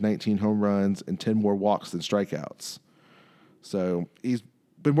 .297 with 19 home runs and 10 more walks than strikeouts. So he's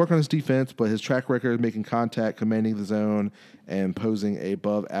been working on his defense, but his track record making contact, commanding the zone, and posing a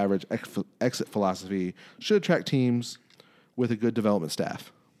above-average exit philosophy should attract teams with a good development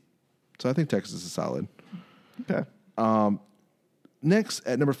staff. So I think Texas is solid. Okay. Next,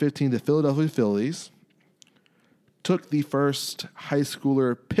 at number 15, the Philadelphia Phillies took the first high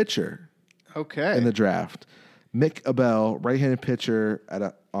schooler pitcher in the draft. Mick Abel, right-handed pitcher at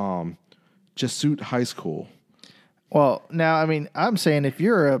a Jesuit High School. Well, now, I'm saying if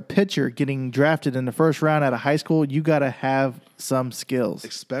you're a pitcher getting drafted in the first round out of high school, you got to have some skills.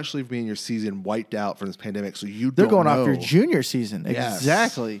 Especially being your season wiped out from this pandemic, so They're going off your junior season. Yes.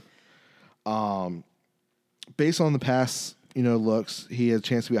 Exactly. Based on the past, looks, he has a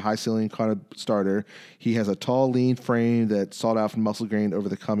chance to be a high ceiling kind of starter. He has a tall, lean frame that's sought out from muscle gain over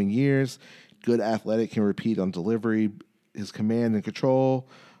the coming years. Good athletic, can repeat on delivery. His command and control.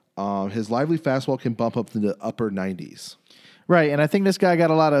 His lively fastball can bump up to the upper 90s. Right, and I think this guy got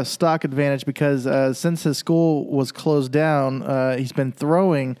a lot of stock advantage because since his school was closed down, he's been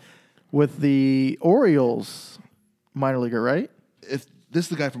throwing with the Orioles minor leaguer, right? If this is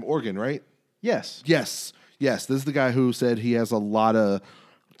the guy from Oregon, right? Yes. Yes. This is the guy who said he has a lot of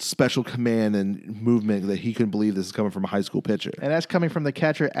special command and movement that he couldn't believe this is coming from a high school pitcher. And that's coming from the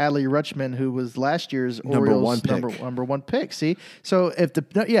catcher Adley Rutschman, who was last year's number Orioles number one pick. See? So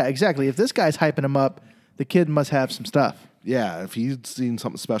exactly. If this guy's hyping him up, the kid must have some stuff. Yeah, if he's seen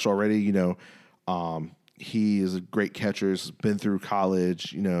something special already, he is a great catcher, has been through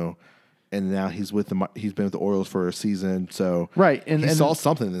college, and now he's been with the Orioles for a season. So right, he saw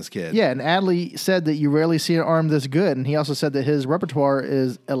something in this kid. Yeah, and Adley said that you rarely see an arm this good, and he also said that his repertoire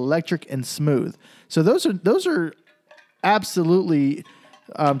is electric and smooth. So those are absolutely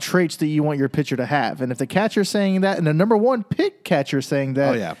traits that you want your pitcher to have. And if the catcher's saying that, and the number one pick catcher saying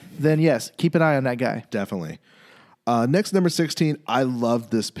that, then yes, keep an eye on that guy. Definitely. Next, number 16, I love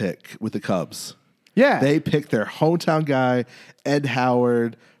this pick with the Cubs. Yeah. They picked their hometown guy, Ed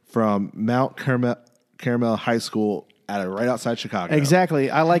Howard, from Mount Carmel High School right outside Chicago. Exactly.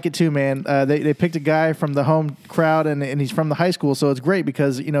 I like it too, man. They picked a guy from the home crowd, and he's from the high school, so it's great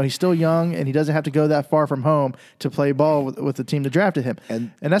because he's still young, and he doesn't have to go that far from home to play ball with the team that drafted him.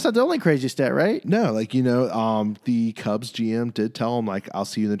 And that's not the only crazy stat, right? No, the Cubs GM did tell him, I'll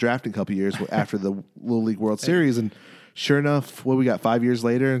see you in the draft in a couple years after the Little League World Series, and sure enough, what we got 5 years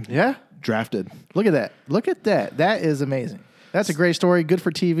later? Yeah. Drafted. Look at that. That is amazing. That's a great story. Good for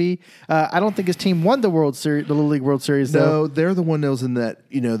TV. I don't think his team won the World Series, the Little League World Series, though. No, they're the one that was in that,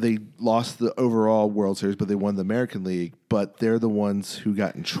 they lost the overall World Series, but they won the American League. But they're the ones who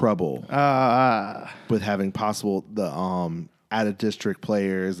got in trouble with having the out-of-district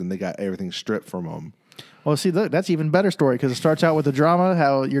players, and they got everything stripped from them. Well, see, look, that's an even better story because it starts out with the drama,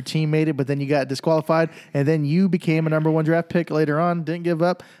 how your team made it, but then you got disqualified, and then you became a number one draft pick later on, didn't give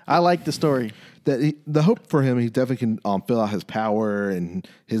up. I like the story. The hope for him, he definitely can fill out his power and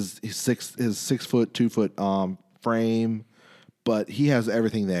his 6 foot, 2 foot frame, but he has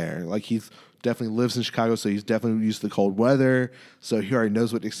everything there. He's definitely lives in Chicago, so he's definitely used to the cold weather, so he already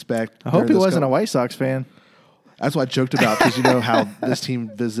knows what to expect. I hope he wasn't a White Sox fan. That's what I joked about because you know how this team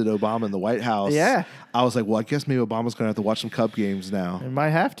visited Obama in the White House. Yeah. I was like, well, I guess maybe Obama's going to have to watch some Cub games now. It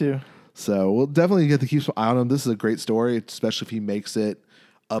might have to. So we'll definitely get to keep some eye on him. This is a great story, especially if he makes it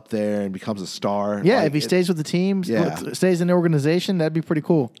up there and becomes a star. Yeah, if he stays with the team, stays in the organization, that'd be pretty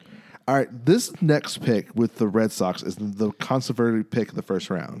cool. All right, this next pick with the Red Sox is the controversial pick of the first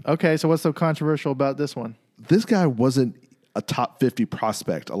round. Okay, so what's so controversial about this one? This guy wasn't a top 50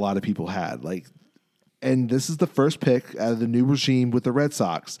 prospect a lot of people had. And this is the first pick out of the new regime with the Red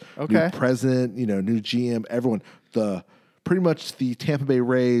Sox. Okay. New president, new GM, everyone. Pretty much the Tampa Bay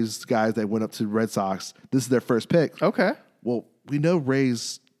Rays guys that went up to the Red Sox, this is their first pick. Okay. Well, we know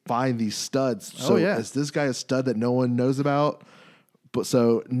Rays find these studs. So is this guy a stud that no one knows about? But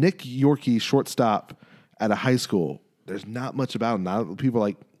so Nick Yorkie, shortstop at a high school, there's not much about him. Not people are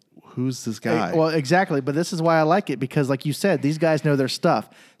like, who's this guy? Well, exactly. But this is why I like it because, like you said, these guys know their stuff.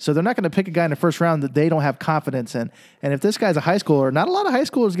 So they're not going to pick a guy in the first round that they don't have confidence in. And if this guy's a high schooler, not a lot of high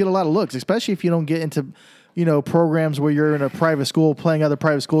schoolers get a lot of looks, especially if you don't get into programs where you're in a private school playing other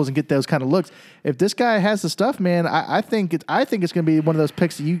private schools and get those kind of looks. If this guy has the stuff, man, I think it's going to be one of those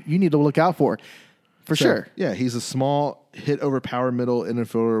picks that you need to look out for sure. Yeah, he's a small hit over power middle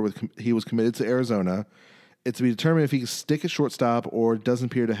infielder. He was committed to Arizona. It's to be determined if he can stick at shortstop or doesn't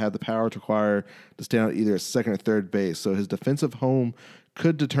appear to have the power to require to stand out either at second or third base. So his defensive home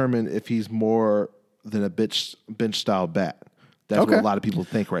could determine if he's more than a bench style bat. That's what a lot of people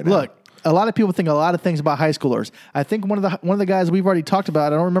think right now. Look, a lot of people think a lot of things about high schoolers. I think one of the guys we've already talked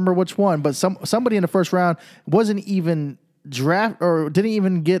about, I don't remember which one, but somebody in the first round wasn't even draft or didn't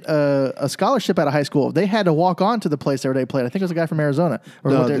even get a scholarship out of high school. They had to walk on to the place where they played. I think it was a guy from Arizona.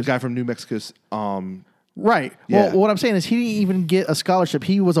 The guy from New Mexico. Right. Yeah. Well, what I'm saying is he didn't even get a scholarship.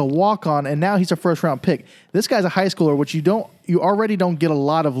 He was a walk-on, and now he's a first-round pick. This guy's a high schooler, which you already don't get a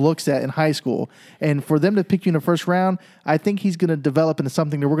lot of looks at in high school. And for them to pick you in the first round, I think he's going to develop into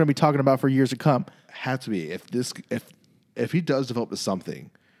something that we're going to be talking about for years to come. Had to be. If he does develop into something,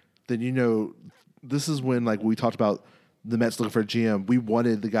 then this is when we talked about the Mets looking for a GM. We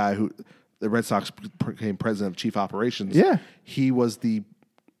wanted the guy who the Red Sox became president of chief operations. Yeah, he was the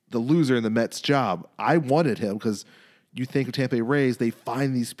loser in the Mets job. I wanted him because you think of Tampa Bay Rays, they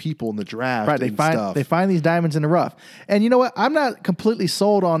find these people in the draft. Right, they find these diamonds in the rough. And you know what? I'm not completely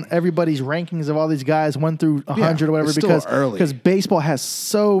sold on everybody's rankings of all these guys 1 through 100 or whatever because baseball has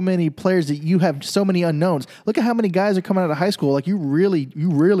so many players that you have so many unknowns. Look at how many guys are coming out of high school. You really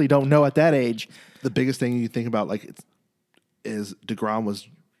don't know at that age. The biggest thing you think about is DeGrom was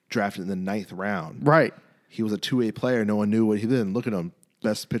drafted in the 9th round. Right. He was a 2A player. No one knew what he did. And look at him.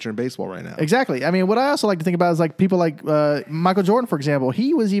 Best pitcher in baseball right now. Exactly. I mean, what I also like to think about is people like Michael Jordan, for example.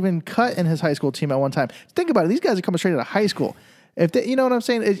 He was even cut in his high school team at one time. Think about it. These guys are coming straight out of high school. If they, you know what I'm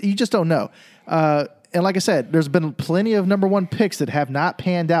saying? You just don't know. And like I said, there's been plenty of number 1 picks that have not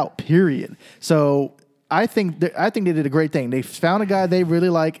panned out, period. So I think they did a great thing. They found a guy they really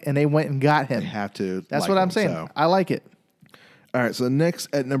like, and they went and got him. They have to. That's what I'm saying. So. I like it. All right, so next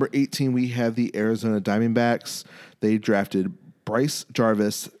at number 18, we have the Arizona Diamondbacks. They drafted Bryce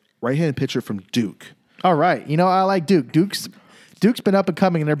Jarvis, right-handed pitcher from Duke. All right. I like Duke. Duke's been up and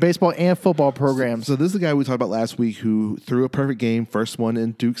coming in their baseball and football programs. So this is the guy we talked about last week who threw a perfect game, first one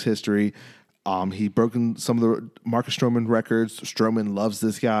in Duke's history. He broken some of the Marcus Stroman records. Stroman loves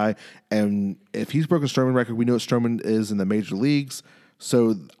this guy. And if he's broken Stroman record, we know what Stroman is in the major leagues.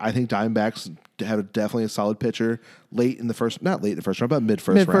 So I think Diamondbacks have definitely a solid pitcher not late in the first round, but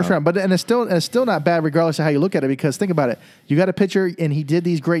mid-first round. But it's still not bad regardless of how you look at it because think about it. You got a pitcher and he did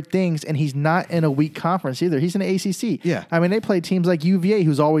these great things and he's not in a weak conference either. He's in the ACC. Yeah. I mean, they play teams like UVA,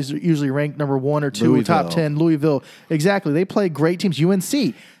 who's always usually ranked number 1 or 2, top 10, Louisville. Exactly. They play great teams.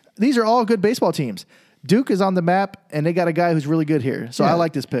 UNC. These are all good baseball teams. Duke is on the map and they got a guy who's really good here. So I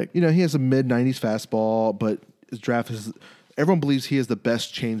like this pick. He has a mid-90s fastball, but his draft is... Everyone believes he has the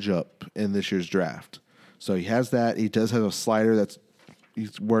best changeup in this year's draft. So he has that. He does have a slider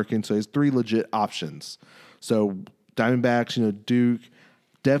he's working. So he has 3 legit options. So Diamondbacks, Duke,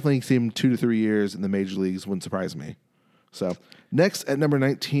 definitely see him 2 to 3 years in the major leagues. Wouldn't surprise me. So next at number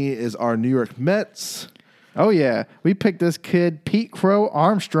 19 is our New York Mets. Oh, yeah. We picked this kid, Pete Crow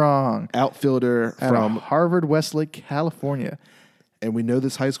Armstrong. Outfielder from Harvard Westlake, California. And we know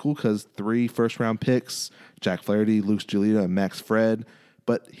this high school because 3 first-round picks, Jack Flaherty, Luke Giolito, and Max Fred.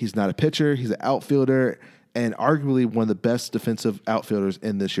 But he's not a pitcher. He's an outfielder and arguably one of the best defensive outfielders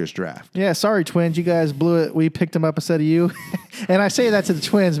in this year's draft. Yeah, sorry, Twins. You guys blew it. We picked him up instead of you. And I say that to the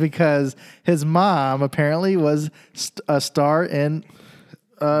Twins because his mom apparently was a star in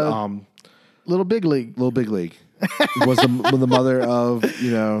Little Big League. Little Big League. Was the mother of,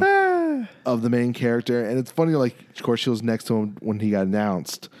 of the main character. And it's funny, like, of course, she was next to him when he got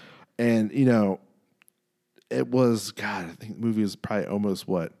announced. And, it was, God, I think the movie was probably almost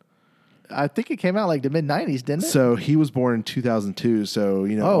what? I think it came out like the mid-90s, didn't it? So he was born in 2002. So,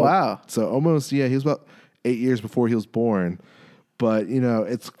 Oh, wow. So almost, he was about 8 years before he was born. But,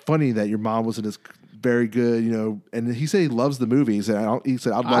 it's funny that your mom wasn't as very good, and he said he loves the movies. And he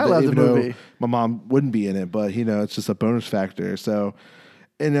said, I'd love it, even though my mom wouldn't be in it. But, it's just a bonus factor. So,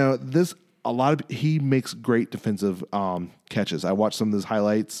 he makes great defensive catches. I watched some of his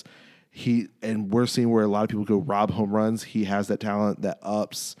highlights. And we're seeing where a lot of people go rob home runs. He has that talent that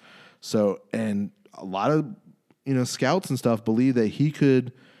ups. So, and a lot of, scouts and stuff believe that he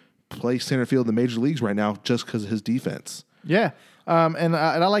could play center field in the major leagues right now just because of his defense. Yeah. And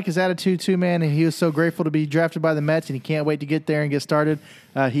I like his attitude too, man. And he was so grateful to be drafted by the Mets, and he can't wait to get there and get started.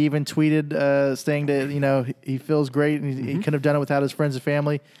 He even tweeted saying that, he feels great, and he couldn't have done it without his friends and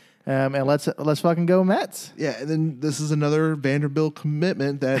family. And let's fucking go Mets. Yeah, and then this is another Vanderbilt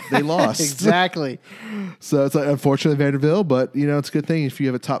commitment that they lost. Exactly. So it's unfortunate Vanderbilt, but it's a good thing if you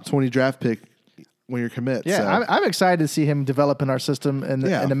have a top 20 draft pick when you're commit. Yeah, so. I'm excited to see him develop in our system and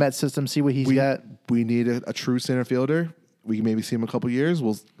in the Mets system. See what he's got. We need a true center fielder. We can maybe see him a couple years.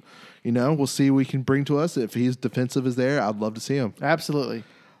 We'll see what he can bring to us. If his defensive is there, I'd love to see him. Absolutely.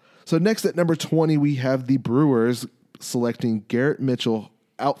 So next at number 20, we have the Brewers selecting Garrett Mitchell,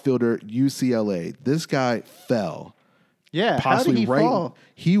 outfielder, UCLA. This guy fell. Yeah, how did he fall?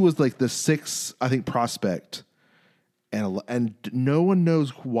 He was like the sixth, I think, prospect, and no one knows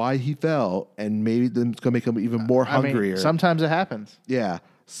why he fell, and maybe it's going to make him even more hungrier. Sometimes it happens. Yeah.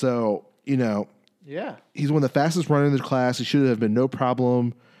 So, yeah, he's one of the fastest runners in the class. He should have been no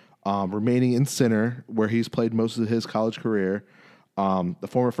problem remaining in center, where he's played most of his college career. The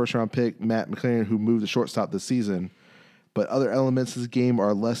former first-round pick, Matt McLaren, who moved to shortstop this season. But other elements of his game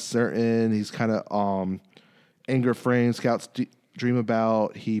are less certain. He's kind of anger frame scouts dream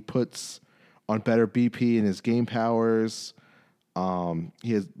about. He puts on better BP in his game powers.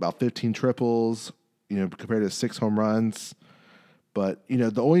 He has about 15 triples, compared to 6 home runs. But,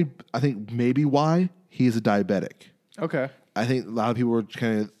 I think maybe why he is a diabetic. Okay. I think a lot of people were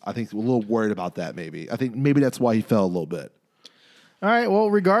a little worried about that maybe. I think maybe that's why he fell a little bit. All right. Well,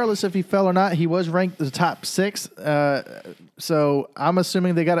 regardless if he fell or not, he was ranked the top 6. So I'm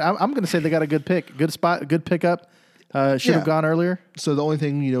assuming they got. I'm going to say they got a good pick, good spot, good pickup. Should have gone earlier. So the only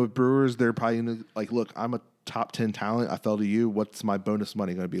thing with Brewers, they're probably going to look. I'm a top 10 talent. I fell to you. What's my bonus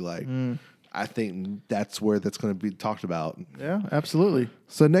money going to be like? I think that's where that's going to be talked about. Yeah, absolutely.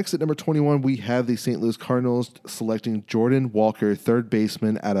 So next at number 21, we have the St. Louis Cardinals selecting Jordan Walker, third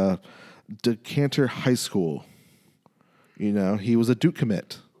baseman at a Decatur High School. He was a Duke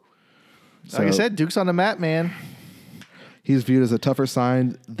commit. Like I said, Duke's on the map, man. He's viewed as a tougher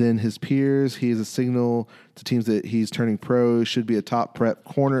sign than his peers. He is a signal to teams that he's turning pro. Should be a top prep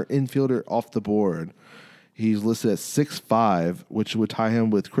corner infielder off the board. He's listed at 6'5", which would tie him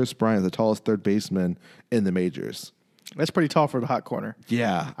with Chris Bryant, the tallest third baseman in the majors. That's pretty tall for the hot corner.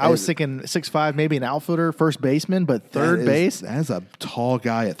 Yeah. I was thinking 6'5", maybe an outfielder, first baseman, but third base. That's a tall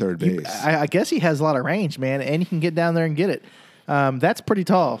guy at third base. I guess he has a lot of range, man, and he can get down there and get it. That's pretty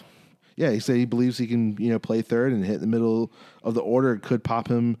tall. Yeah, he said he believes he can, play third and hit the middle of the order. It could pop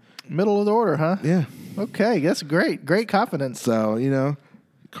him. Middle of the order, huh? Yeah. Okay, that's great. Great confidence. So,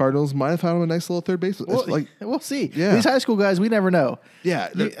 Cardinals might have found him a nice little third baseman. Well, we'll see. Yeah. These high school guys, we never know. Yeah.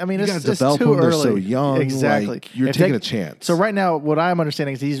 It's develop too them. early. They're so young. Exactly. You're taking a chance. So right now, what I'm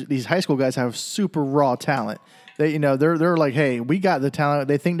understanding is these high school guys have super raw talent. They, they're like, hey, we got the talent.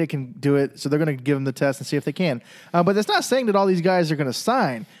 They think they can do it, so they're going to give them the test and see if they can. But that's not saying that all these guys are going to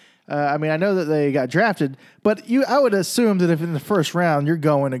sign. I know that they got drafted, but I would assume that if in the first round you're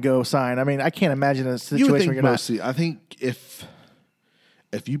going to go sign. I can't imagine a situation where you're mostly, not. I think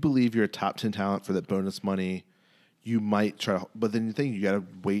if you believe you're a top 10 talent for that bonus money, you might try to, but then you think you got to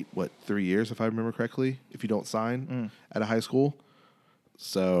wait, 3 years, if I remember correctly, if you don't sign at a high school.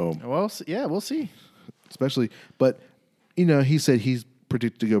 So, well, yeah, we'll see. Especially, but, he said he's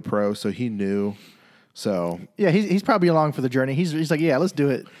predicted to go pro, so he knew. So yeah, he's probably along for the journey. He's like, yeah, let's do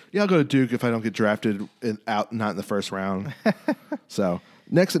it. Yeah, I'll go to Duke if I don't get drafted not in the first round. So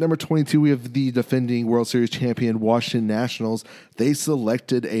next at number 22, we have the defending World Series champion Washington Nationals. They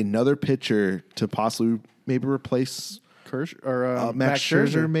selected another pitcher to possibly maybe replace Max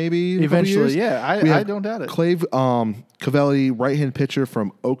Scherzer, maybe eventually. Yeah, I don't doubt it. Clay Cavalli, right-hand pitcher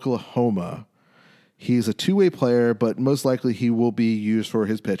from Oklahoma. He's a two-way player, but most likely he will be used for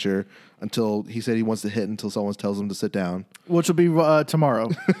his pitcher until he said he wants to hit until someone tells him to sit down. Which will be tomorrow.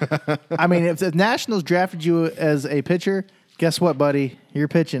 If the Nationals drafted you as a pitcher, guess what, buddy? You're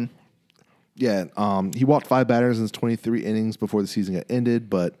pitching. Yeah, he walked 5 batters in his 23 innings before the season got ended,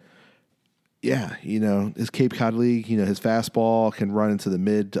 but yeah, his Cape Cod League, his fastball can run into the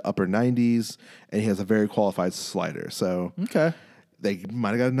mid to upper 90s, and he has a very qualified slider. So they might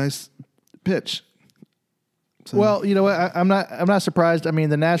have got a nice pitch. So. Well, you know what? I'm not surprised. I mean,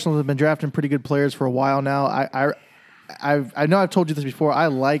 the Nationals have been drafting pretty good players for a while now. I know I've told you this before. I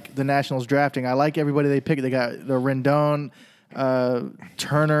like the Nationals drafting. I like everybody they pick. They got the Rendon,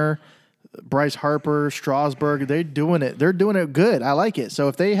 Turner, Bryce Harper, Strasburg. They're doing it. They're doing it good. I like it. So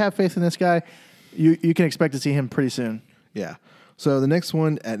if they have faith in this guy, you can expect to see him pretty soon. Yeah. So the next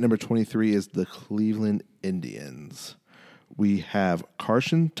one at number 23 is the Cleveland Indians. We have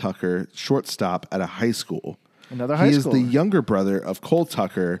Carson Tucker, shortstop at a high school. Another high school. He is the younger brother of Cole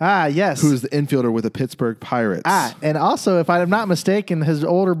Tucker. Yes. Who is the infielder with the Pittsburgh Pirates. And also, if I'm not mistaken, his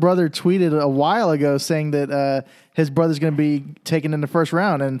older brother tweeted a while ago saying that his brother's going to be taken in the first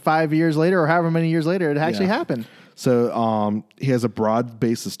round, and 5 years later, or however many years later, it actually happened. So he has a broad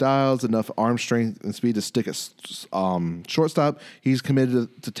base of styles, enough arm strength and speed to stick at shortstop. He's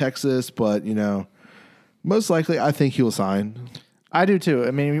committed to Texas, but, most likely I think he will sign. I do too.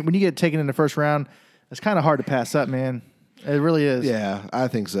 I mean, when you get taken in the first round, it's kind of hard to pass up, man. It really is. Yeah, I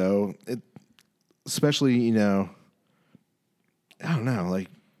think so. Especially, I don't know, like,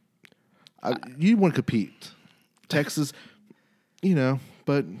 you want to compete. Texas,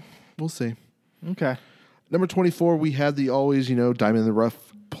 but we'll see. Okay. Number 24, we had the always, diamond in the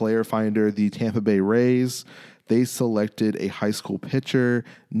rough player finder, the Tampa Bay Rays. They selected a high school pitcher,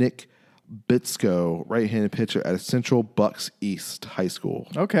 Nick Bitsko, right-handed pitcher at Central Bucks East High School.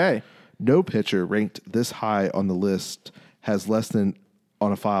 Okay. No pitcher ranked this high on the list has less than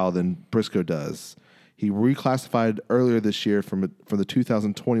on a file than Briscoe does. He reclassified earlier this year from the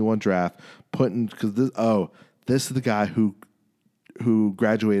 2021 draft, this is the guy who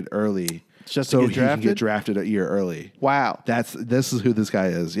graduated early, just so to he get can get drafted a year early. Wow, this is who this guy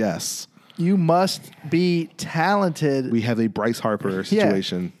is. Yes, you must be talented. We have a Bryce Harper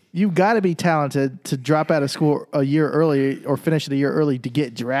situation. Yeah. You've got to be talented to drop out of school a year early or finish it a year early to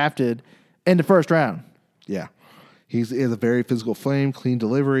get drafted in the first round. Yeah. He has a very physical frame, clean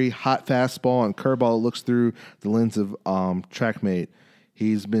delivery, hot fastball, and curveball that looks through the lens of TrackMate.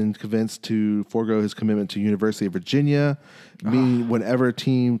 He's been convinced to forego his commitment to University of Virginia, meaning whenever a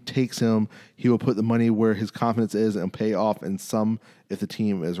team takes him, he will put the money where his confidence is and pay off in some if the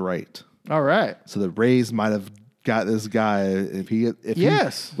team is right. All right. So the Rays might have got this guy if he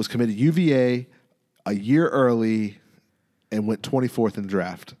was committed to UVA a year early and went 24th in the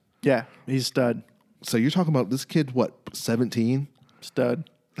draft. Yeah, he's a stud. So you're talking about this kid, 17? Stud.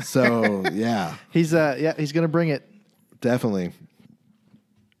 So yeah, he's gonna bring it. Definitely.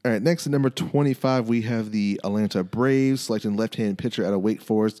 All right, next at number 25, we have the Atlanta Braves selecting left-handed pitcher out of Wake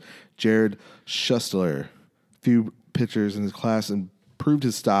Forest, Jared Schuster. Few pitchers in his class improved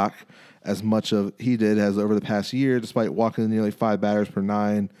his stock as much of he did as over the past year, despite walking nearly 5 batters per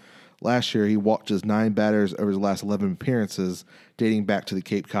 9. Last year, he walked just 9 batters over his last 11 appearances, dating back to the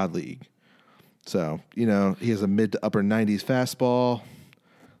Cape Cod League. So, he has a mid to upper 90s fastball,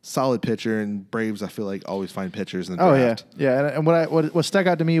 solid pitcher, and Braves, I feel like, always find pitchers in the draft. Oh, yeah. And what stuck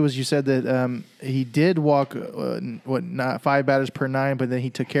out to me was you said that he did walk, 5 batters per 9, but then he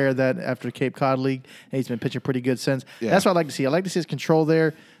took care of that after the Cape Cod League, and he's been pitching pretty good since. Yeah. That's what I like to see. I like to see his control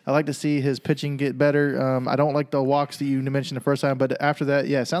there. I like to see his pitching get better. I don't like the walks that you mentioned the first time, but after that,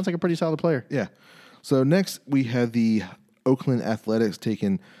 yeah, sounds like a pretty solid player. Yeah. So next, we have the Oakland Athletics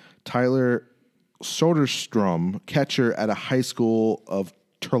taking Tyler Soderstrom, catcher at a high school of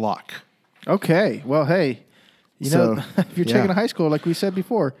Turlock. Okay. Well, hey, if you're taking a high school, like we said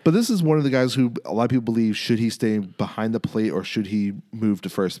before. But this is one of the guys who a lot of people believe, should he stay behind the plate or should he move to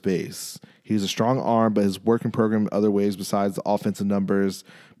first base? He has a strong arm, but his working program in other ways besides the offensive numbers,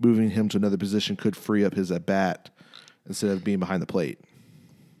 moving him to another position could free up his at-bat instead of being behind the plate.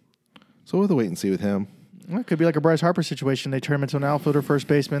 So we'll have to wait and see with him. Well, it could be like a Bryce Harper situation. They turn him into an outfielder, first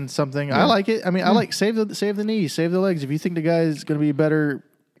baseman, something. Yeah. I like it. I mean, I like save the knees, save the legs. If you think the guy is going to be better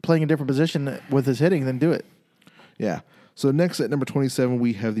playing a different position with his hitting, then do it. Yeah. So next at number 27,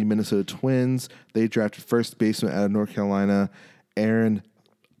 we have the Minnesota Twins. They drafted first baseman out of North Carolina, Aaron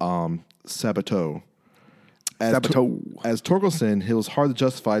Sabato. As Torkelson, it was hard to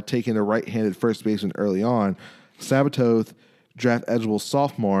justify taking a right-handed first baseman early on. Sabato, draft eligible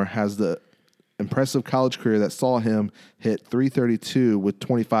sophomore, has the impressive college career that saw him hit .332 with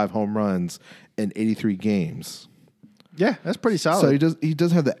 25 home runs in 83 games. Yeah, that's pretty solid. So he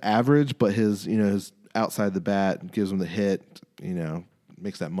does have the average, but his outside the bat gives him the hit,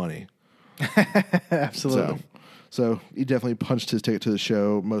 makes that money. Absolutely. So he definitely punched his ticket to the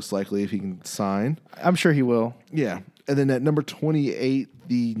show, most likely, if he can sign. I'm sure he will. Yeah. And then at number 28,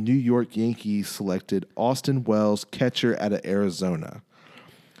 the New York Yankees selected Austin Wells, catcher out of Arizona.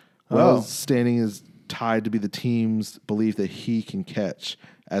 Wells' standing is tied to be the team's belief that he can catch,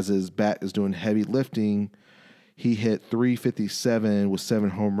 as his bat is doing heavy lifting. He hit .357 with 7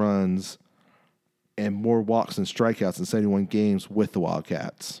 home runs and more walks and strikeouts in 71 games with the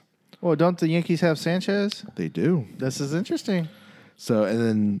Wildcats. Well, don't the Yankees have Sanchez? They do. This is interesting. So, and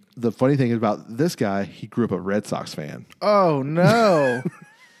then the funny thing about this guy, he grew up a Red Sox fan. Oh, no.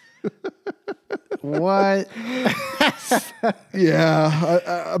 What?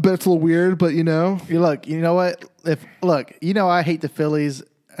 Yeah, I bet it's a little weird, but you know. Look, you know what? I hate the Phillies,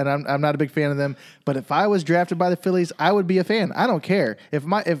 and I'm not a big fan of them. But if I was drafted by the Phillies, I would be a fan. I don't care if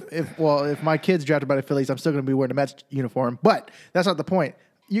my kid's drafted by the Phillies, I'm still going to be wearing a Mets uniform. But that's not the point.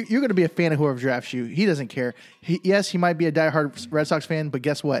 You're going to be a fan of whoever drafts you. He doesn't care. He might be a diehard Red Sox fan, but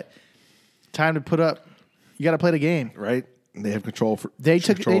guess what? Time to put up. You got to play the game, right? They have control for. They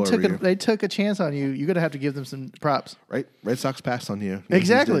took a chance on you. You're going to have to give them some props, right? Red Sox passed on you.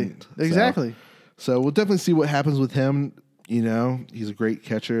 Exactly. So we'll definitely see what happens with him. You know, he's a great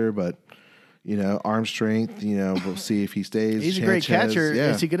catcher, but arm strength. We'll see if he stays. He's a great catcher. Yeah.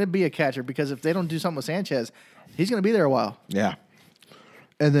 Is he going to be a catcher? Because if they don't do something with Sanchez, he's going to be there a while. Yeah.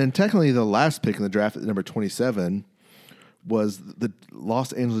 And then technically the last pick in the draft at number 27 was the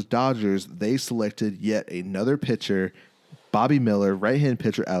Los Angeles Dodgers. They selected yet another pitcher, Bobby Miller, right-hand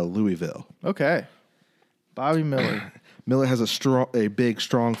pitcher out of Louisville. Okay. Bobby Miller. Miller has a big,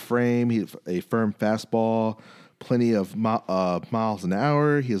 strong frame. He has a firm fastball, plenty of miles an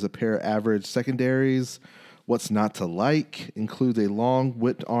hour. He has a pair of average secondaries. What's not to like includes a long,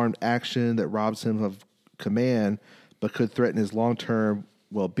 whipped-armed action that robs him of command but could threaten his long-term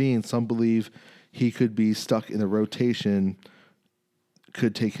well-being. Some believe he could be stuck in the rotation,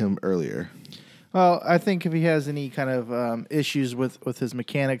 could take him earlier. Well, I think if he has any kind of issues with his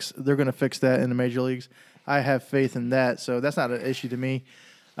mechanics, they're going to fix that in the major leagues. I have faith in that, so that's not an issue to me.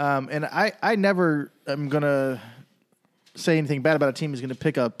 And I never am going to say anything bad about a team who's going to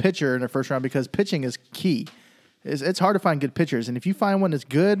pick a pitcher in their first round because pitching is key. It's hard to find good pitchers, and if you find one that's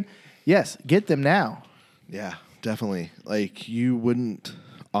good, yes, get them now. Yeah. Definitely. Like, you wouldn't...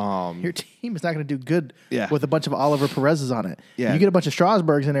 Your team is not going to do good Yeah. with a bunch of Oliver Perez's on it. Yeah. You get a bunch of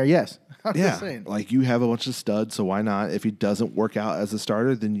Strasburgs in there, yes. I'm yeah. just saying. Like, you have a bunch of studs, so why not? If he doesn't work out as a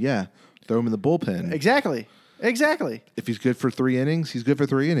starter, then throw him in the bullpen. Exactly. If he's good for 3 innings, he's good for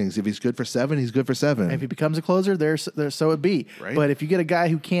 3 innings. If he's good for 7, he's good for 7. If he becomes a closer, there so it be. Right. But if you get a guy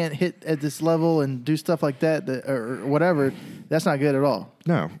who can't hit at this level and do stuff like that or whatever, that's not good at all.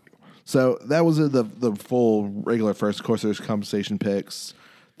 No. So that was the full regular first. Of course, there's compensation picks.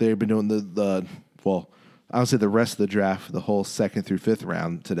 They've been doing I would say the rest of the draft, the whole 2nd through 5th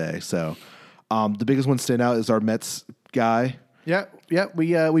round today. So the biggest one stand out is our Mets guy. Yeah.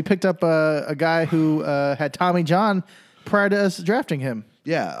 We picked up a guy who had Tommy John prior to us drafting him.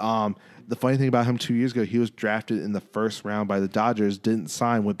 Yeah. The funny thing about him 2 years ago, he was drafted in the first round by the Dodgers, didn't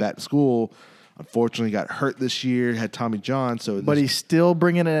sign, went back to school. Unfortunately, got hurt this year, had Tommy John. But he's still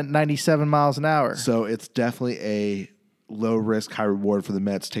bringing it at 97 miles an hour. So it's definitely a low risk, high reward for the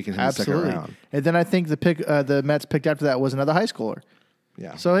Mets taking him in the second round. And then I think the Mets picked after that was another high schooler.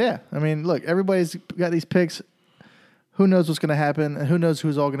 Yeah. So, yeah. I mean, look, everybody's got these picks. Who knows what's going to happen and who knows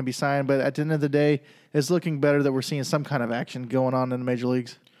who's all going to be signed. But at the end of the day, it's looking better that we're seeing some kind of action going on in the major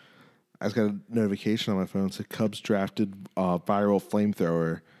leagues. I just got a notification on my phone. It said Cubs drafted viral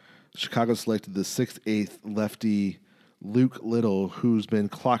flamethrower. Chicago selected the 6'8" lefty Luke Little, who's been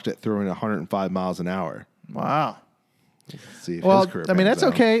clocked at throwing 105 miles an hour. Wow. See if well, his career I mean, that's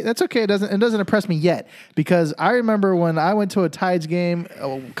okay. That's okay. It doesn't impress me yet because I remember when I went to a Tides game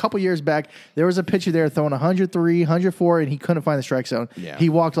a couple years back, there was a pitcher there throwing 103, 104, and he couldn't find the strike zone. Yeah. He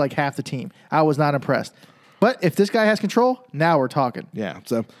walked like half the team. I was not impressed. But if this guy has control, now we're talking. Yeah.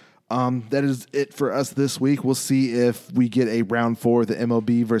 So that is it for us this week. We'll see if we get a round 4 of the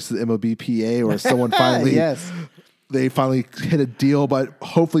MLB versus MLBPA or someone finally they finally hit a deal, but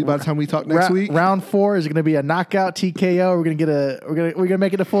hopefully by the time we talk next week. Round 4 is going to be a knockout TKO. We're going to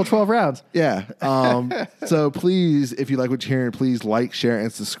make it a full 12 rounds. Yeah. So please, if you like what you're hearing, please like, share,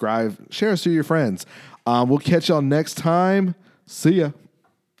 and subscribe. Share us to your friends. We'll catch y'all next time. See ya.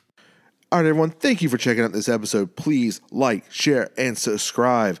 All right, everyone. Thank you for checking out this episode. Please like, share, and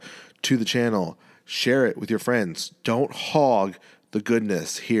subscribe to the channel. Share it with your friends. Don't hog the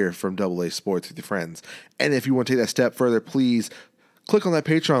goodness here from AA Sports with your friends. And if you want to take that step further, please click on that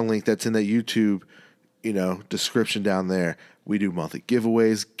Patreon link that's in that YouTube, description down there. We do monthly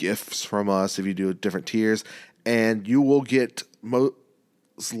giveaways, gifts from us if you do different tiers. and you will get most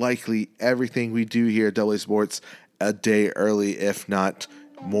likely everything we do here at AA Sports a day early, if not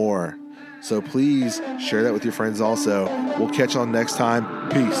more. So please share that with your friends also. We'll catch you on next time.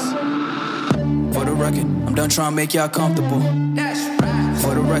 Peace. For the record, I'm done trying to make y'all comfortable. That's right.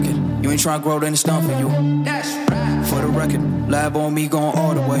 For the record, you ain't trying to grow, then it's done for you. That's right. For the record, lab on me going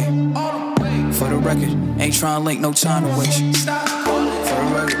all the way. All the way. For the record, ain't trying to link, no time to waste. Stop. For the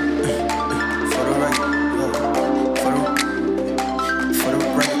record. For the record. For the record. For the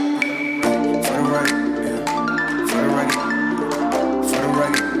record. For the record. For the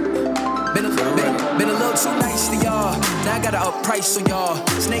record. Been a little too nice to y'all. Now I gotta up price on y'all.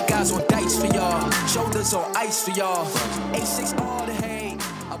 Snake eyes on dice for y'all. Shoulders on ice for y'all. A6 all the head.